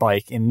fat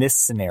bike in this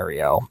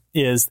scenario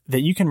is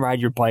that you can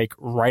ride your bike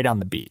right on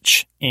the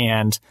beach.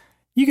 And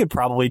you could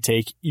probably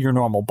take your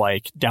normal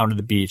bike down to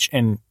the beach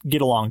and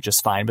get along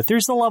just fine. But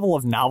there's a level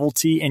of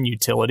novelty and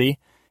utility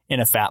in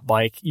a fat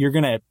bike. You're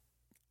going to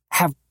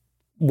have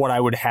what I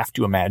would have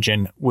to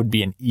imagine would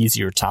be an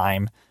easier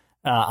time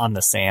on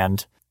the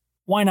sand.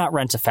 Why not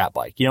rent a fat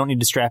bike? You don't need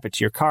to strap it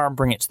to your car and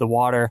bring it to the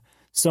water,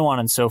 so on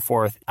and so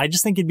forth. I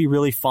just think it'd be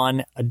really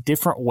fun, a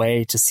different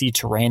way to see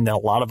terrain that a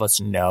lot of us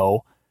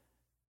know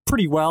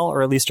pretty well,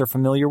 or at least are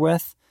familiar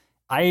with.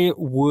 I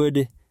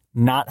would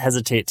not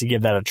hesitate to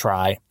give that a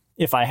try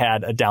if I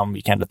had a down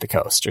weekend at the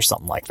coast or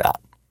something like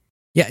that.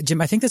 Yeah,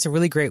 Jim, I think that's a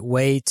really great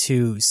way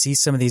to see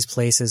some of these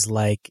places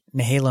like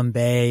Nehalem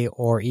Bay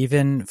or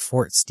even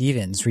Fort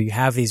Stevens, where you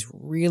have these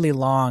really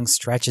long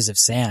stretches of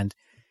sand.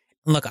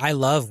 And look, I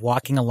love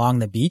walking along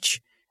the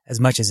beach as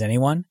much as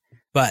anyone,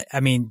 but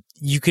I mean,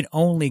 you can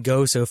only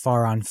go so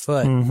far on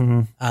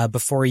foot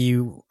before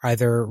you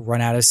either run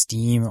out of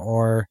steam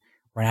or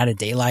run out of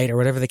daylight or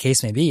whatever the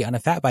case may be. On a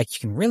fat bike, you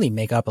can really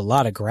make up a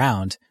lot of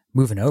ground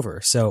moving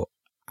over. So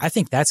I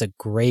think that's a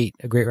great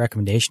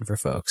recommendation for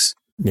folks.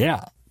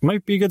 Yeah.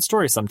 Might be a good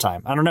story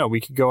sometime. I don't know. We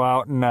could go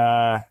out and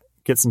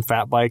get some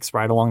fat bikes,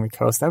 ride along the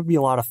coast. That would be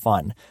a lot of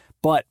fun,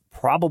 but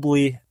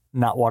probably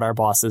not what our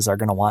bosses are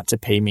going to want to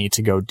pay me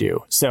to go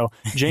do. So,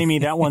 Jamie,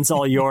 that one's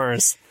all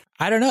yours.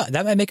 I don't know.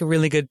 That might make a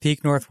really good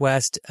Peak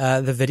Northwest,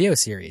 the video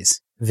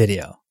series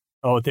video.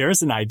 Oh,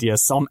 there's an idea.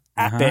 Some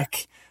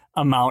epic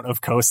amount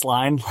of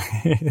coastline,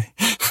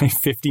 like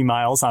 50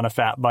 miles on a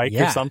fat bike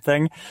or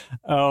something.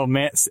 Oh,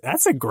 man,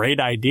 that's a great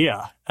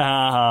idea. We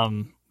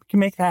can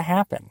make that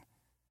happen.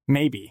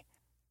 Maybe.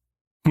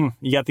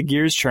 You got the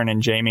gears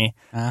churning, Jamie.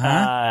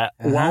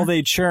 While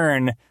they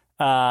churn,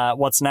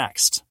 what's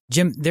next?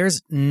 Jim,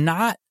 there's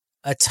not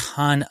a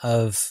ton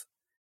of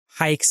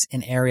hikes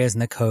in areas in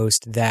the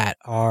coast that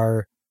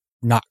are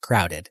not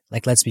crowded.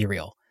 Like, let's be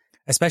real.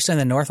 Especially on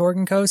the North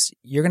Oregon coast,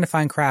 you're going to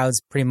find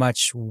crowds pretty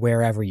much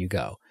wherever you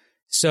go.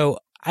 So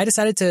I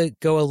decided to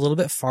go a little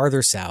bit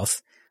farther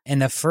south.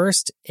 And the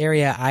first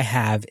area I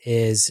have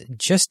is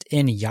just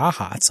in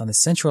Yachats on the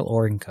Central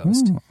Oregon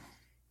coast.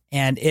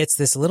 And it's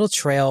this little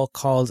trail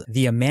called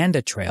the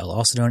Amanda Trail,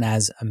 also known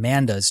as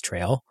Amanda's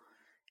Trail.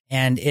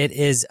 And it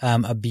is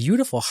a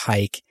beautiful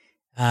hike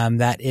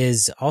that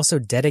is also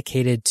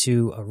dedicated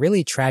to a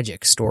really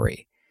tragic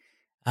story.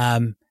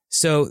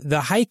 So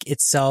the hike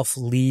itself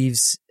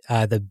leaves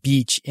the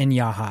beach in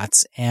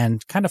Yachats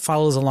and kind of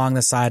follows along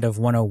the side of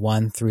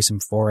 101 through some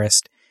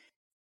forest.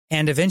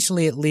 And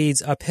eventually it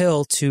leads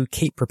uphill to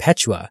Cape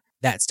Perpetua,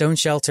 that stone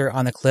shelter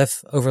on the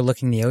cliff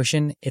overlooking the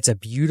ocean. It's a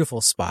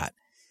beautiful spot.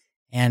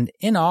 And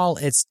in all,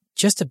 it's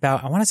just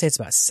about, I want to say it's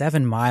about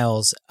 7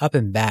 miles up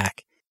and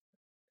back.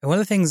 And one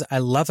of the things I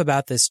love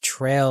about this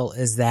trail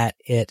is that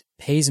it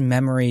pays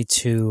memory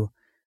to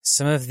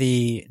some of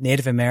the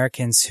Native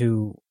Americans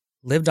who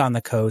lived on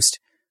the coast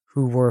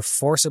who were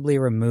forcibly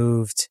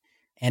removed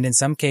and in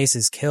some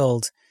cases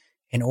killed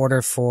in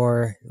order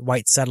for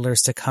white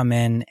settlers to come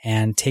in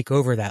and take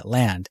over that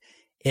land.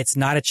 It's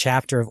not a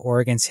chapter of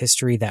Oregon's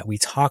history that we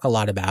talk a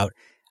lot about,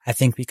 I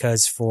think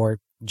because for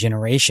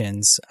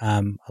generations,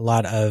 a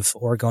lot of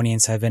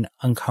Oregonians have been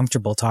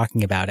uncomfortable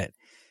talking about it.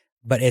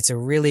 But it's a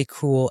really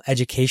cool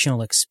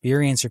educational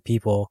experience for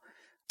people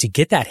to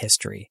get that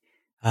history.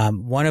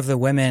 One of the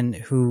women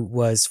who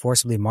was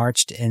forcibly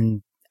marched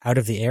out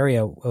of the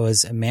area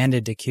was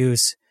Amanda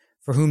Decuse,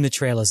 for whom the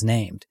trail is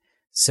named.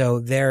 So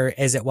there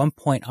is at one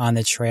point on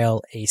the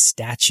trail a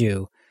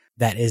statue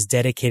that is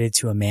dedicated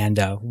to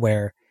Amanda,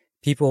 where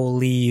people will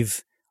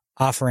leave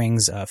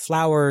offerings of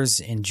flowers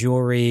and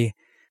jewelry,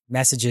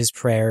 messages,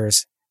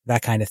 prayers,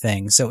 that kind of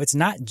thing. So it's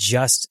not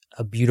just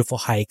a beautiful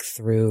hike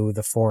through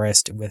the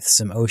forest with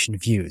some ocean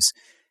views.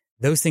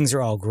 Those things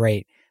are all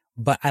great,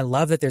 but I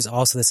love that there's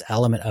also this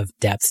element of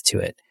depth to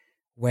it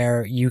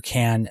where you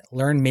can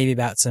learn maybe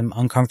about some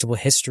uncomfortable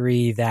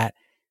history that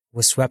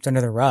was swept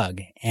under the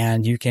rug,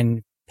 and you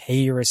can pay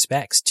your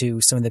respects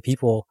to some of the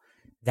people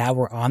that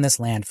were on this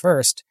land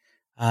first,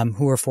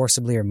 who were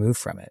forcibly removed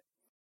from it.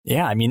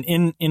 Yeah, I mean,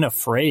 in a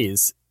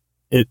phrase,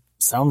 it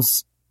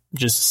sounds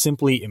just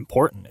simply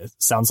important. It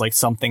sounds like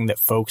something that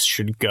folks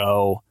should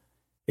go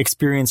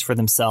experience for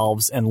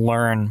themselves and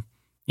learn,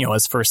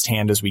 as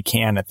firsthand as we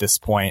can at this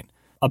point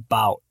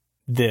about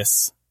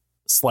this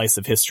slice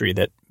of history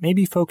that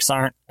maybe folks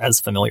aren't as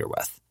familiar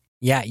with.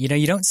 Yeah,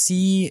 you don't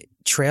see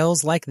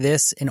trails like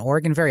this in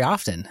Oregon very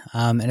often,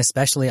 and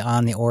especially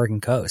on the Oregon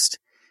coast.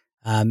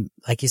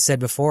 Like you said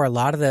before, a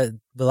lot of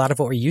what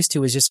we're used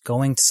to is just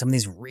going to some of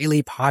these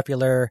really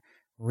popular,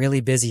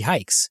 really busy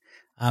hikes.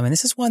 And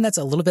this is one that's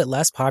a little bit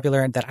less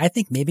popular that I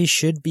think maybe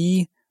should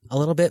be a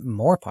little bit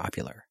more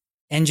popular.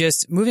 And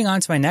just moving on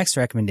to my next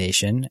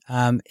recommendation,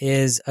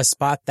 is a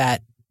spot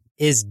that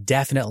is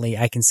definitely,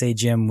 I can say,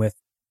 Jim, with,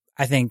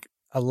 I think,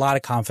 a lot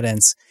of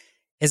confidence,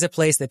 is a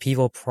place that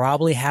people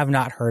probably have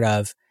not heard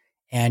of,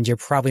 and you're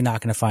probably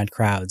not going to find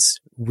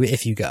crowds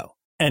if you go.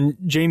 And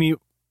Jamie,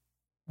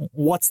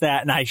 what's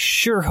that? And I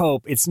sure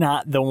hope it's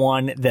not the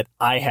one that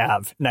I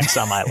have next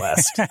on my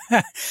list.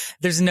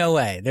 There's no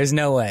way,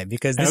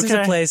 because this is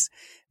a place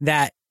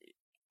that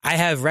I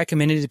have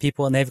recommended to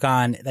people, and they've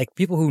gone, like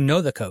people who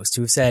know the coast,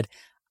 who have said,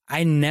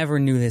 I never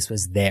knew this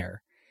was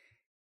there.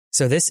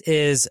 So this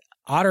is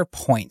Otter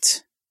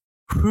Point.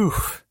 Whew.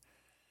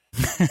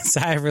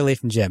 Sigh of relief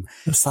from Jim.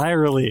 A sigh of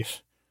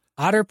relief.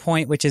 Otter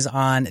Point, which is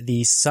on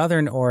the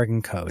southern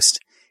Oregon coast,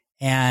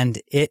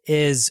 and it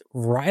is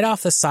right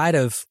off the side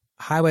of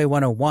Highway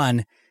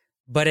 101,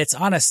 but it's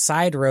on a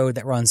side road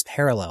that runs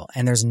parallel,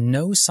 and there's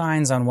no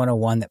signs on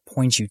 101 that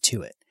point you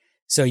to it.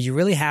 So you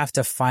really have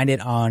to find it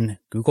on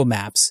Google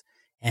Maps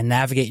and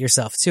navigate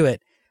yourself to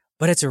it.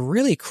 But it's a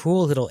really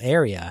cool little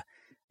area.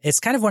 It's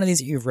kind of one of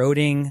these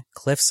eroding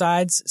cliff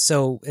sides.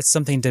 So it's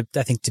something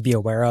I think to be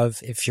aware of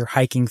if you're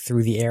hiking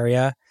through the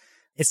area.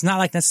 It's not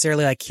like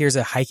necessarily like here's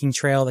a hiking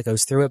trail that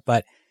goes through it,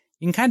 but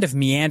you can kind of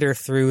meander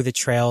through the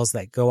trails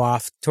that go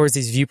off towards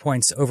these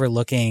viewpoints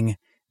overlooking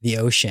the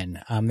ocean.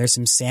 There's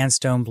some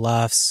sandstone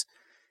bluffs.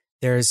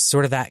 There's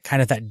sort of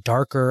that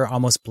darker,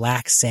 almost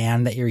black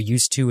sand that you're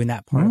used to in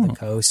that part of the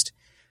coast.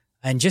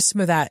 And just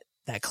some of that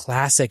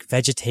classic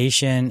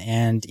vegetation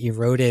and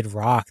eroded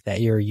rock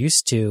that you're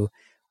used to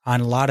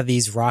on a lot of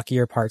these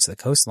rockier parts of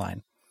the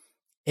coastline.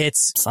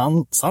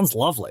 Sounds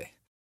lovely.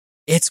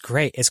 It's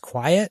great. It's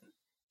quiet.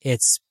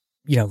 It's,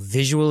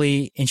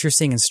 visually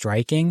interesting and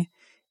striking.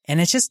 And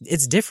it's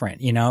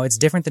different, it's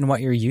different than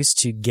what you're used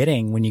to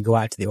getting when you go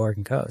out to the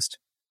Oregon coast.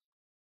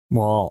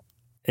 Well,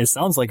 it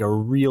sounds like a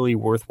really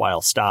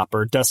worthwhile stop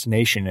or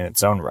destination in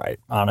its own right,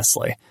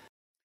 honestly.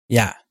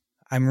 Yeah.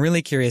 I'm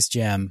really curious,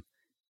 Jim,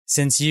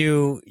 since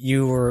you've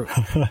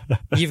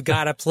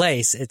got a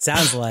place, it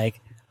sounds like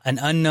an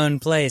unknown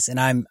place. And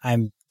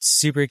I'm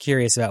super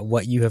curious about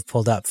what you have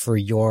pulled up for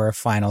your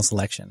final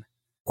selection.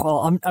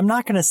 Well, I'm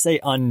not going to say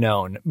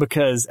unknown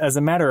because, as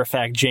a matter of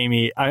fact,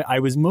 Jamie, I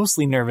was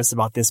mostly nervous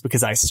about this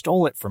because I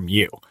stole it from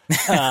you,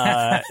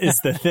 is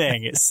the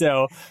thing.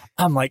 So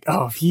I'm like,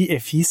 oh,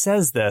 if he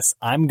says this,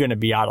 I'm going to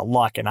be out of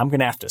luck and I'm going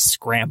to have to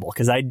scramble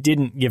because I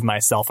didn't give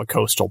myself a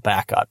coastal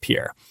backup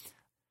here.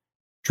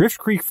 Drift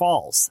Creek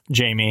Falls,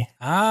 Jamie.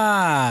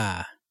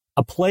 Ah.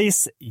 A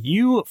place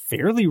you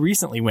fairly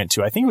recently went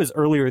to. I think it was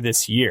earlier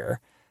this year,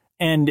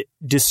 and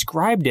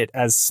described it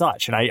as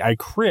such. And I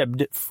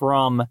cribbed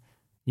from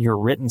your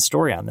written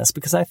story on this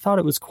because I thought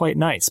it was quite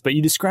nice. But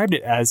you described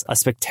it as a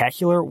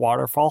spectacular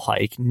waterfall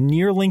hike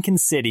near Lincoln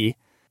City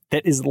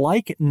that is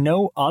like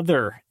no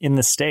other in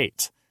the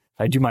state.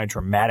 I do my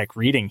dramatic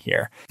reading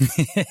here.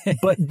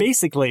 But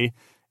basically,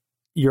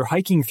 you're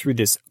hiking through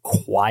this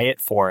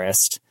quiet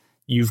forest.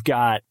 You've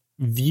got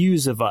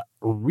views of a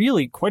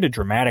really quite a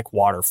dramatic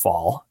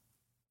waterfall,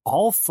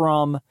 all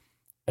from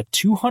a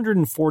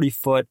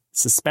 240-foot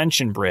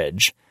suspension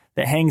bridge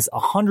that hangs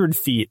 100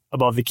 feet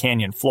above the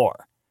canyon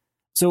floor.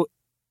 So,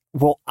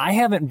 well, I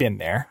haven't been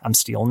there. I'm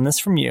stealing this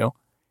from you.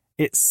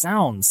 It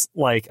sounds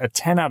like a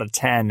 10 out of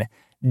 10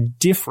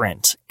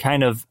 different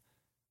kind of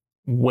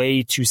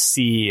way to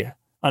see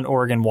an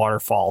Oregon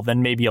waterfall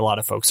than maybe a lot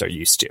of folks are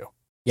used to.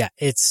 Yeah,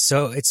 it's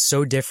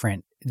so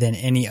different than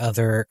any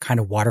other kind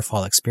of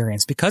waterfall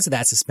experience because of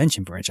that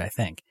suspension bridge, I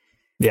think.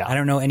 Yeah. I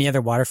don't know any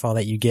other waterfall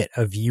that you get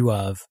a view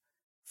of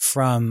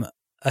from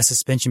a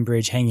suspension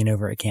bridge hanging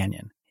over a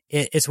canyon.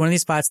 It's one of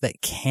these spots that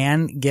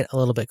can get a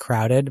little bit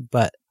crowded,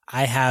 but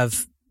I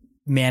have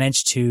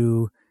managed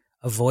to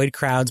avoid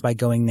crowds by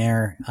going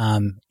there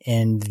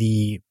in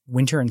the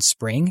winter and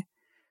spring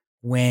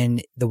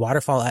when the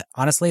waterfall,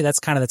 honestly, that's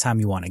kind of the time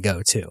you want to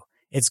go too.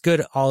 It's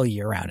good all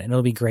year round and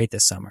it'll be great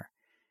this summer.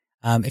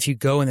 If you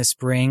go in the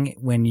spring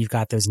when you've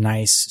got those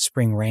nice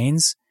spring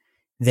rains,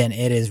 then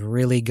it is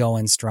really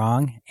going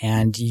strong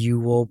and you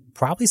will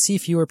probably see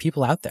fewer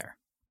people out there.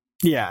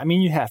 Yeah, I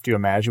mean, you have to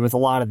imagine with a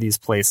lot of these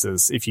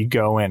places, if you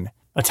go in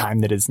a time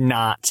that is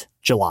not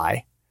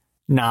July,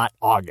 not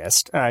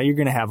August, you're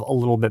going to have a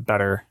little bit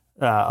better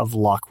of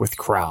luck with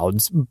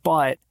crowds.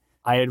 But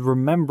I had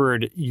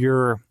remembered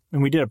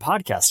and we did a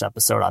podcast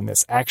episode on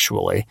this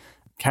actually,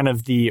 kind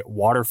of the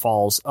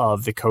waterfalls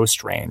of the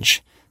Coast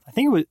Range. I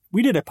think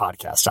we did a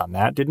podcast on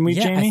that, didn't we,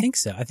 yeah, Jamie? I think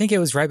so. I think it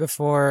was right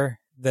before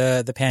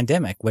the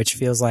pandemic, which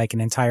feels like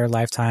an entire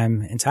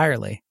lifetime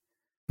entirely.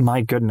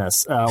 My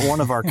goodness.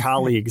 One of our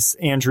colleagues,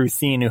 Andrew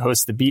Thien, who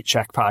hosts the Beat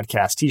Check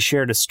podcast, he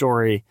shared a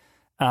story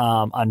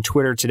on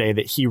Twitter today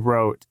that he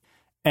wrote.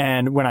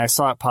 And when I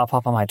saw it pop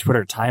up on my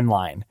Twitter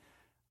timeline,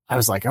 I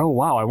was like, oh,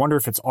 wow, I wonder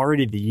if it's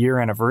already the year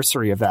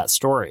anniversary of that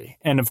story.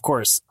 And of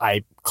course,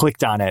 I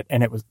clicked on it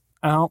and it was,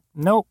 oh,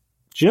 nope,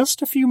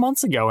 just a few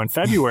months ago in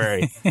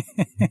February.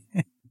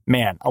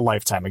 Man, a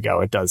lifetime ago,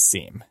 it does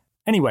seem.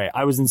 Anyway,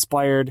 I was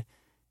inspired.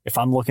 If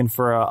I'm looking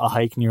for a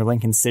hike near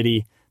Lincoln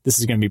City, this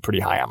is going to be pretty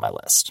high on my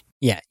list.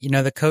 Yeah,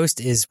 the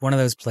coast is one of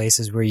those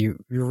places where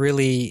you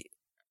really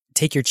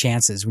take your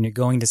chances when you're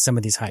going to some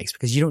of these hikes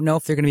because you don't know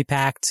if they're going to be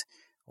packed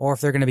or if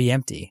they're going to be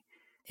empty.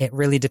 It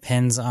really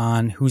depends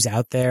on who's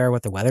out there,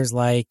 what the weather's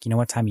like,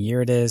 what time of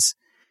year it is.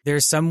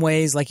 There's some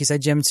ways, like you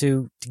said, Jim,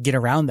 to get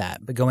around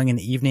that, but going in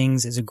the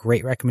evenings is a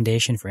great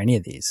recommendation for any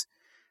of these.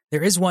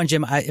 There is one,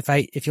 Jim,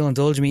 if you'll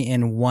indulge me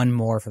in one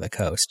more for the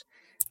coast.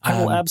 I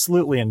will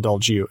absolutely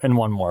indulge you in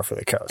one more for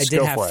the coast.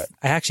 Go for it.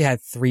 I actually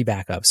had 3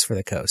 backups for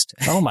the coast.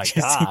 Oh my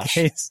gosh.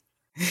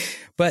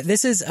 But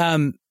this is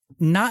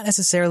not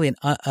necessarily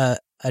a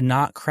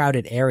not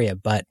crowded area,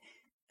 but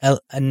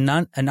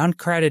an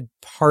uncrowded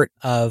part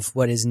of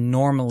what is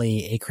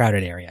normally a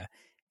crowded area.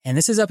 And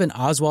this is up in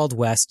Oswald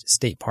West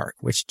State Park,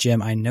 which,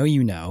 Jim, I know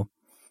you know,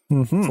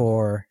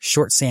 for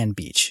Short Sand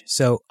Beach.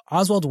 So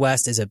Oswald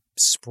West is a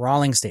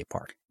sprawling state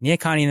park. Neah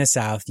County in the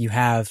south, you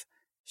have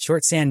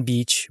Short Sand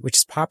Beach, which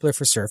is popular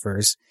for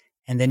surfers,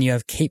 and then you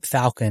have Cape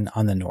Falcon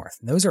on the north.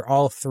 Those are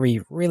all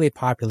 3 really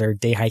popular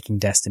day hiking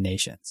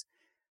destinations.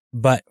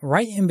 But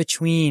right in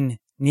between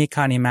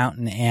Neahkahnie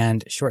Mountain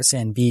and Short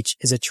Sand Beach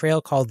is a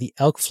trail called the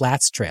Elk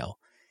Flats Trail.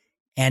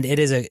 And it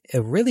is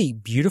a really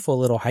beautiful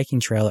little hiking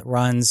trail. It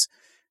runs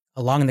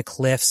along the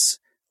cliffs,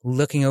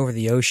 looking over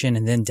the ocean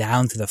and then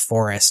down through the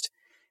forest.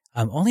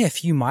 Only a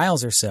few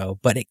miles or so,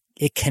 but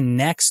it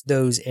connects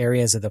those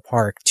areas of the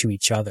park to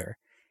each other.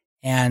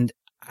 And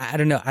I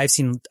don't know, I've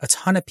seen a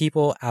ton of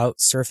people out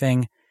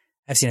surfing.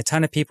 I've seen a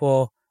ton of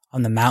people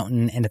on the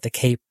mountain and at the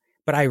Cape,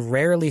 but I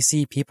rarely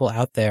see people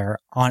out there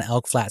on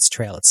Elk Flats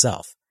Trail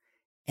itself.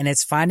 And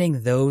it's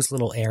finding those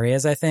little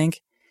areas, I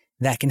think,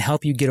 that can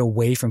help you get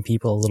away from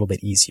people a little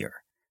bit easier.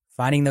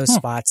 Finding those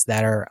spots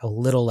that are a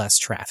little less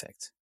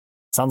trafficked.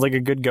 Sounds like a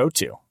good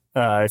go-to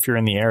if you're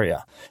in the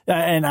area.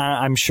 And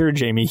I'm sure,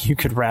 Jamie, you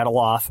could rattle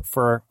off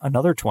for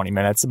another 20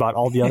 minutes about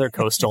all the other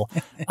coastal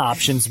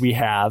options we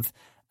have.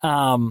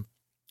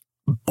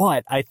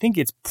 But I think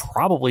it's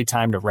probably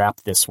time to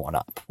wrap this one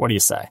up. What do you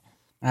say?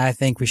 I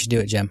think we should do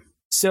it, Jim.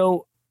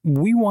 So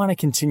we want to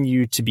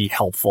continue to be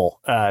helpful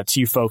to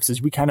you folks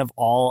as we kind of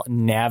all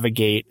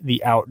navigate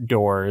the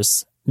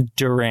outdoors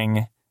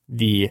during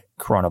the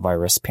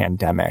coronavirus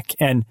pandemic.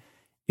 And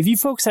if you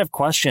folks have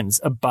questions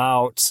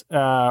about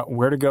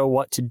where to go,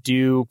 what to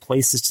do,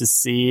 places to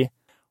see,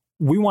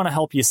 we want to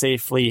help you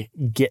safely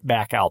get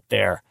back out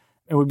there.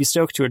 And we'd be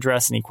stoked to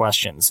address any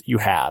questions you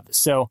have.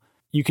 So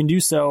you can do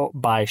so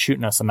by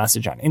shooting us a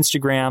message on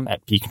Instagram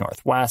at Peak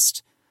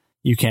Northwest.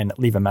 You can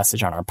leave a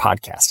message on our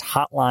podcast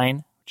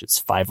hotline, which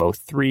is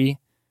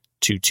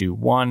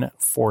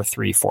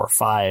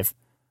 503-221-4345.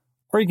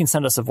 Or you can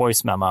send us a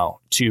voice memo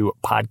to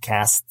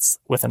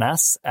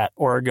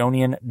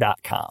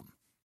podcasts@Oregonian.com.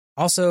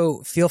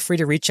 Also, feel free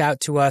to reach out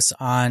to us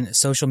on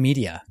social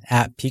media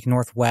at Peak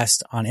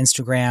Northwest on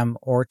Instagram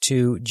or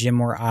to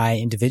Jim or I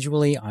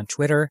individually on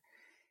Twitter.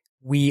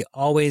 We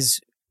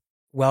always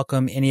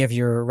welcome any of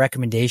your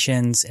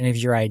recommendations, any of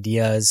your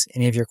ideas,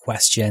 any of your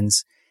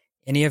questions,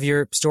 any of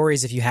your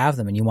stories if you have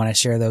them and you want to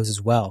share those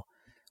as well.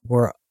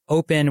 We're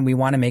open. We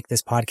want to make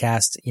this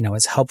podcast,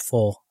 as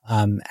helpful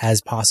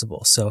as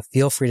possible. So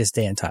feel free to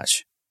stay in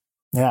touch.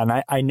 Yeah,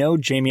 and I know,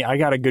 Jamie, I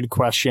got a good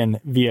question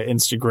via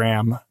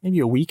Instagram maybe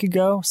a week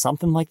ago,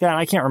 something like that.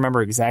 I can't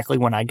remember exactly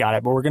when I got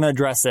it, but we're going to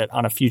address it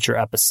on a future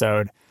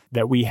episode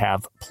that we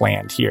have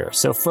planned here.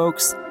 So,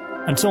 folks,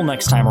 until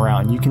next time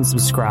around, you can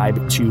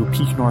subscribe to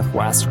Peak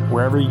Northwest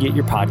wherever you get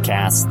your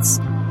podcasts,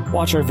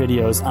 watch our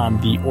videos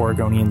on the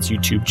Oregonians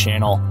YouTube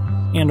channel,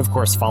 and, of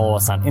course, follow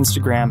us on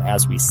Instagram,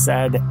 as we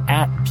said,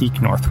 at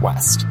Peak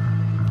Northwest.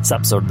 This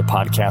episode of the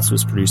podcast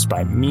was produced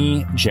by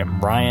me,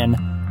 Jim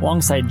Ryan,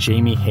 alongside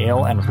Jamie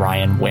Hale and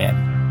Ryan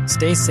Wynn.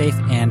 Stay safe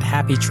and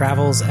happy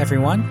travels,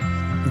 everyone.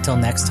 Until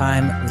next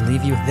time, we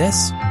leave you with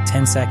this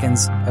 10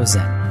 seconds of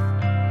Zen.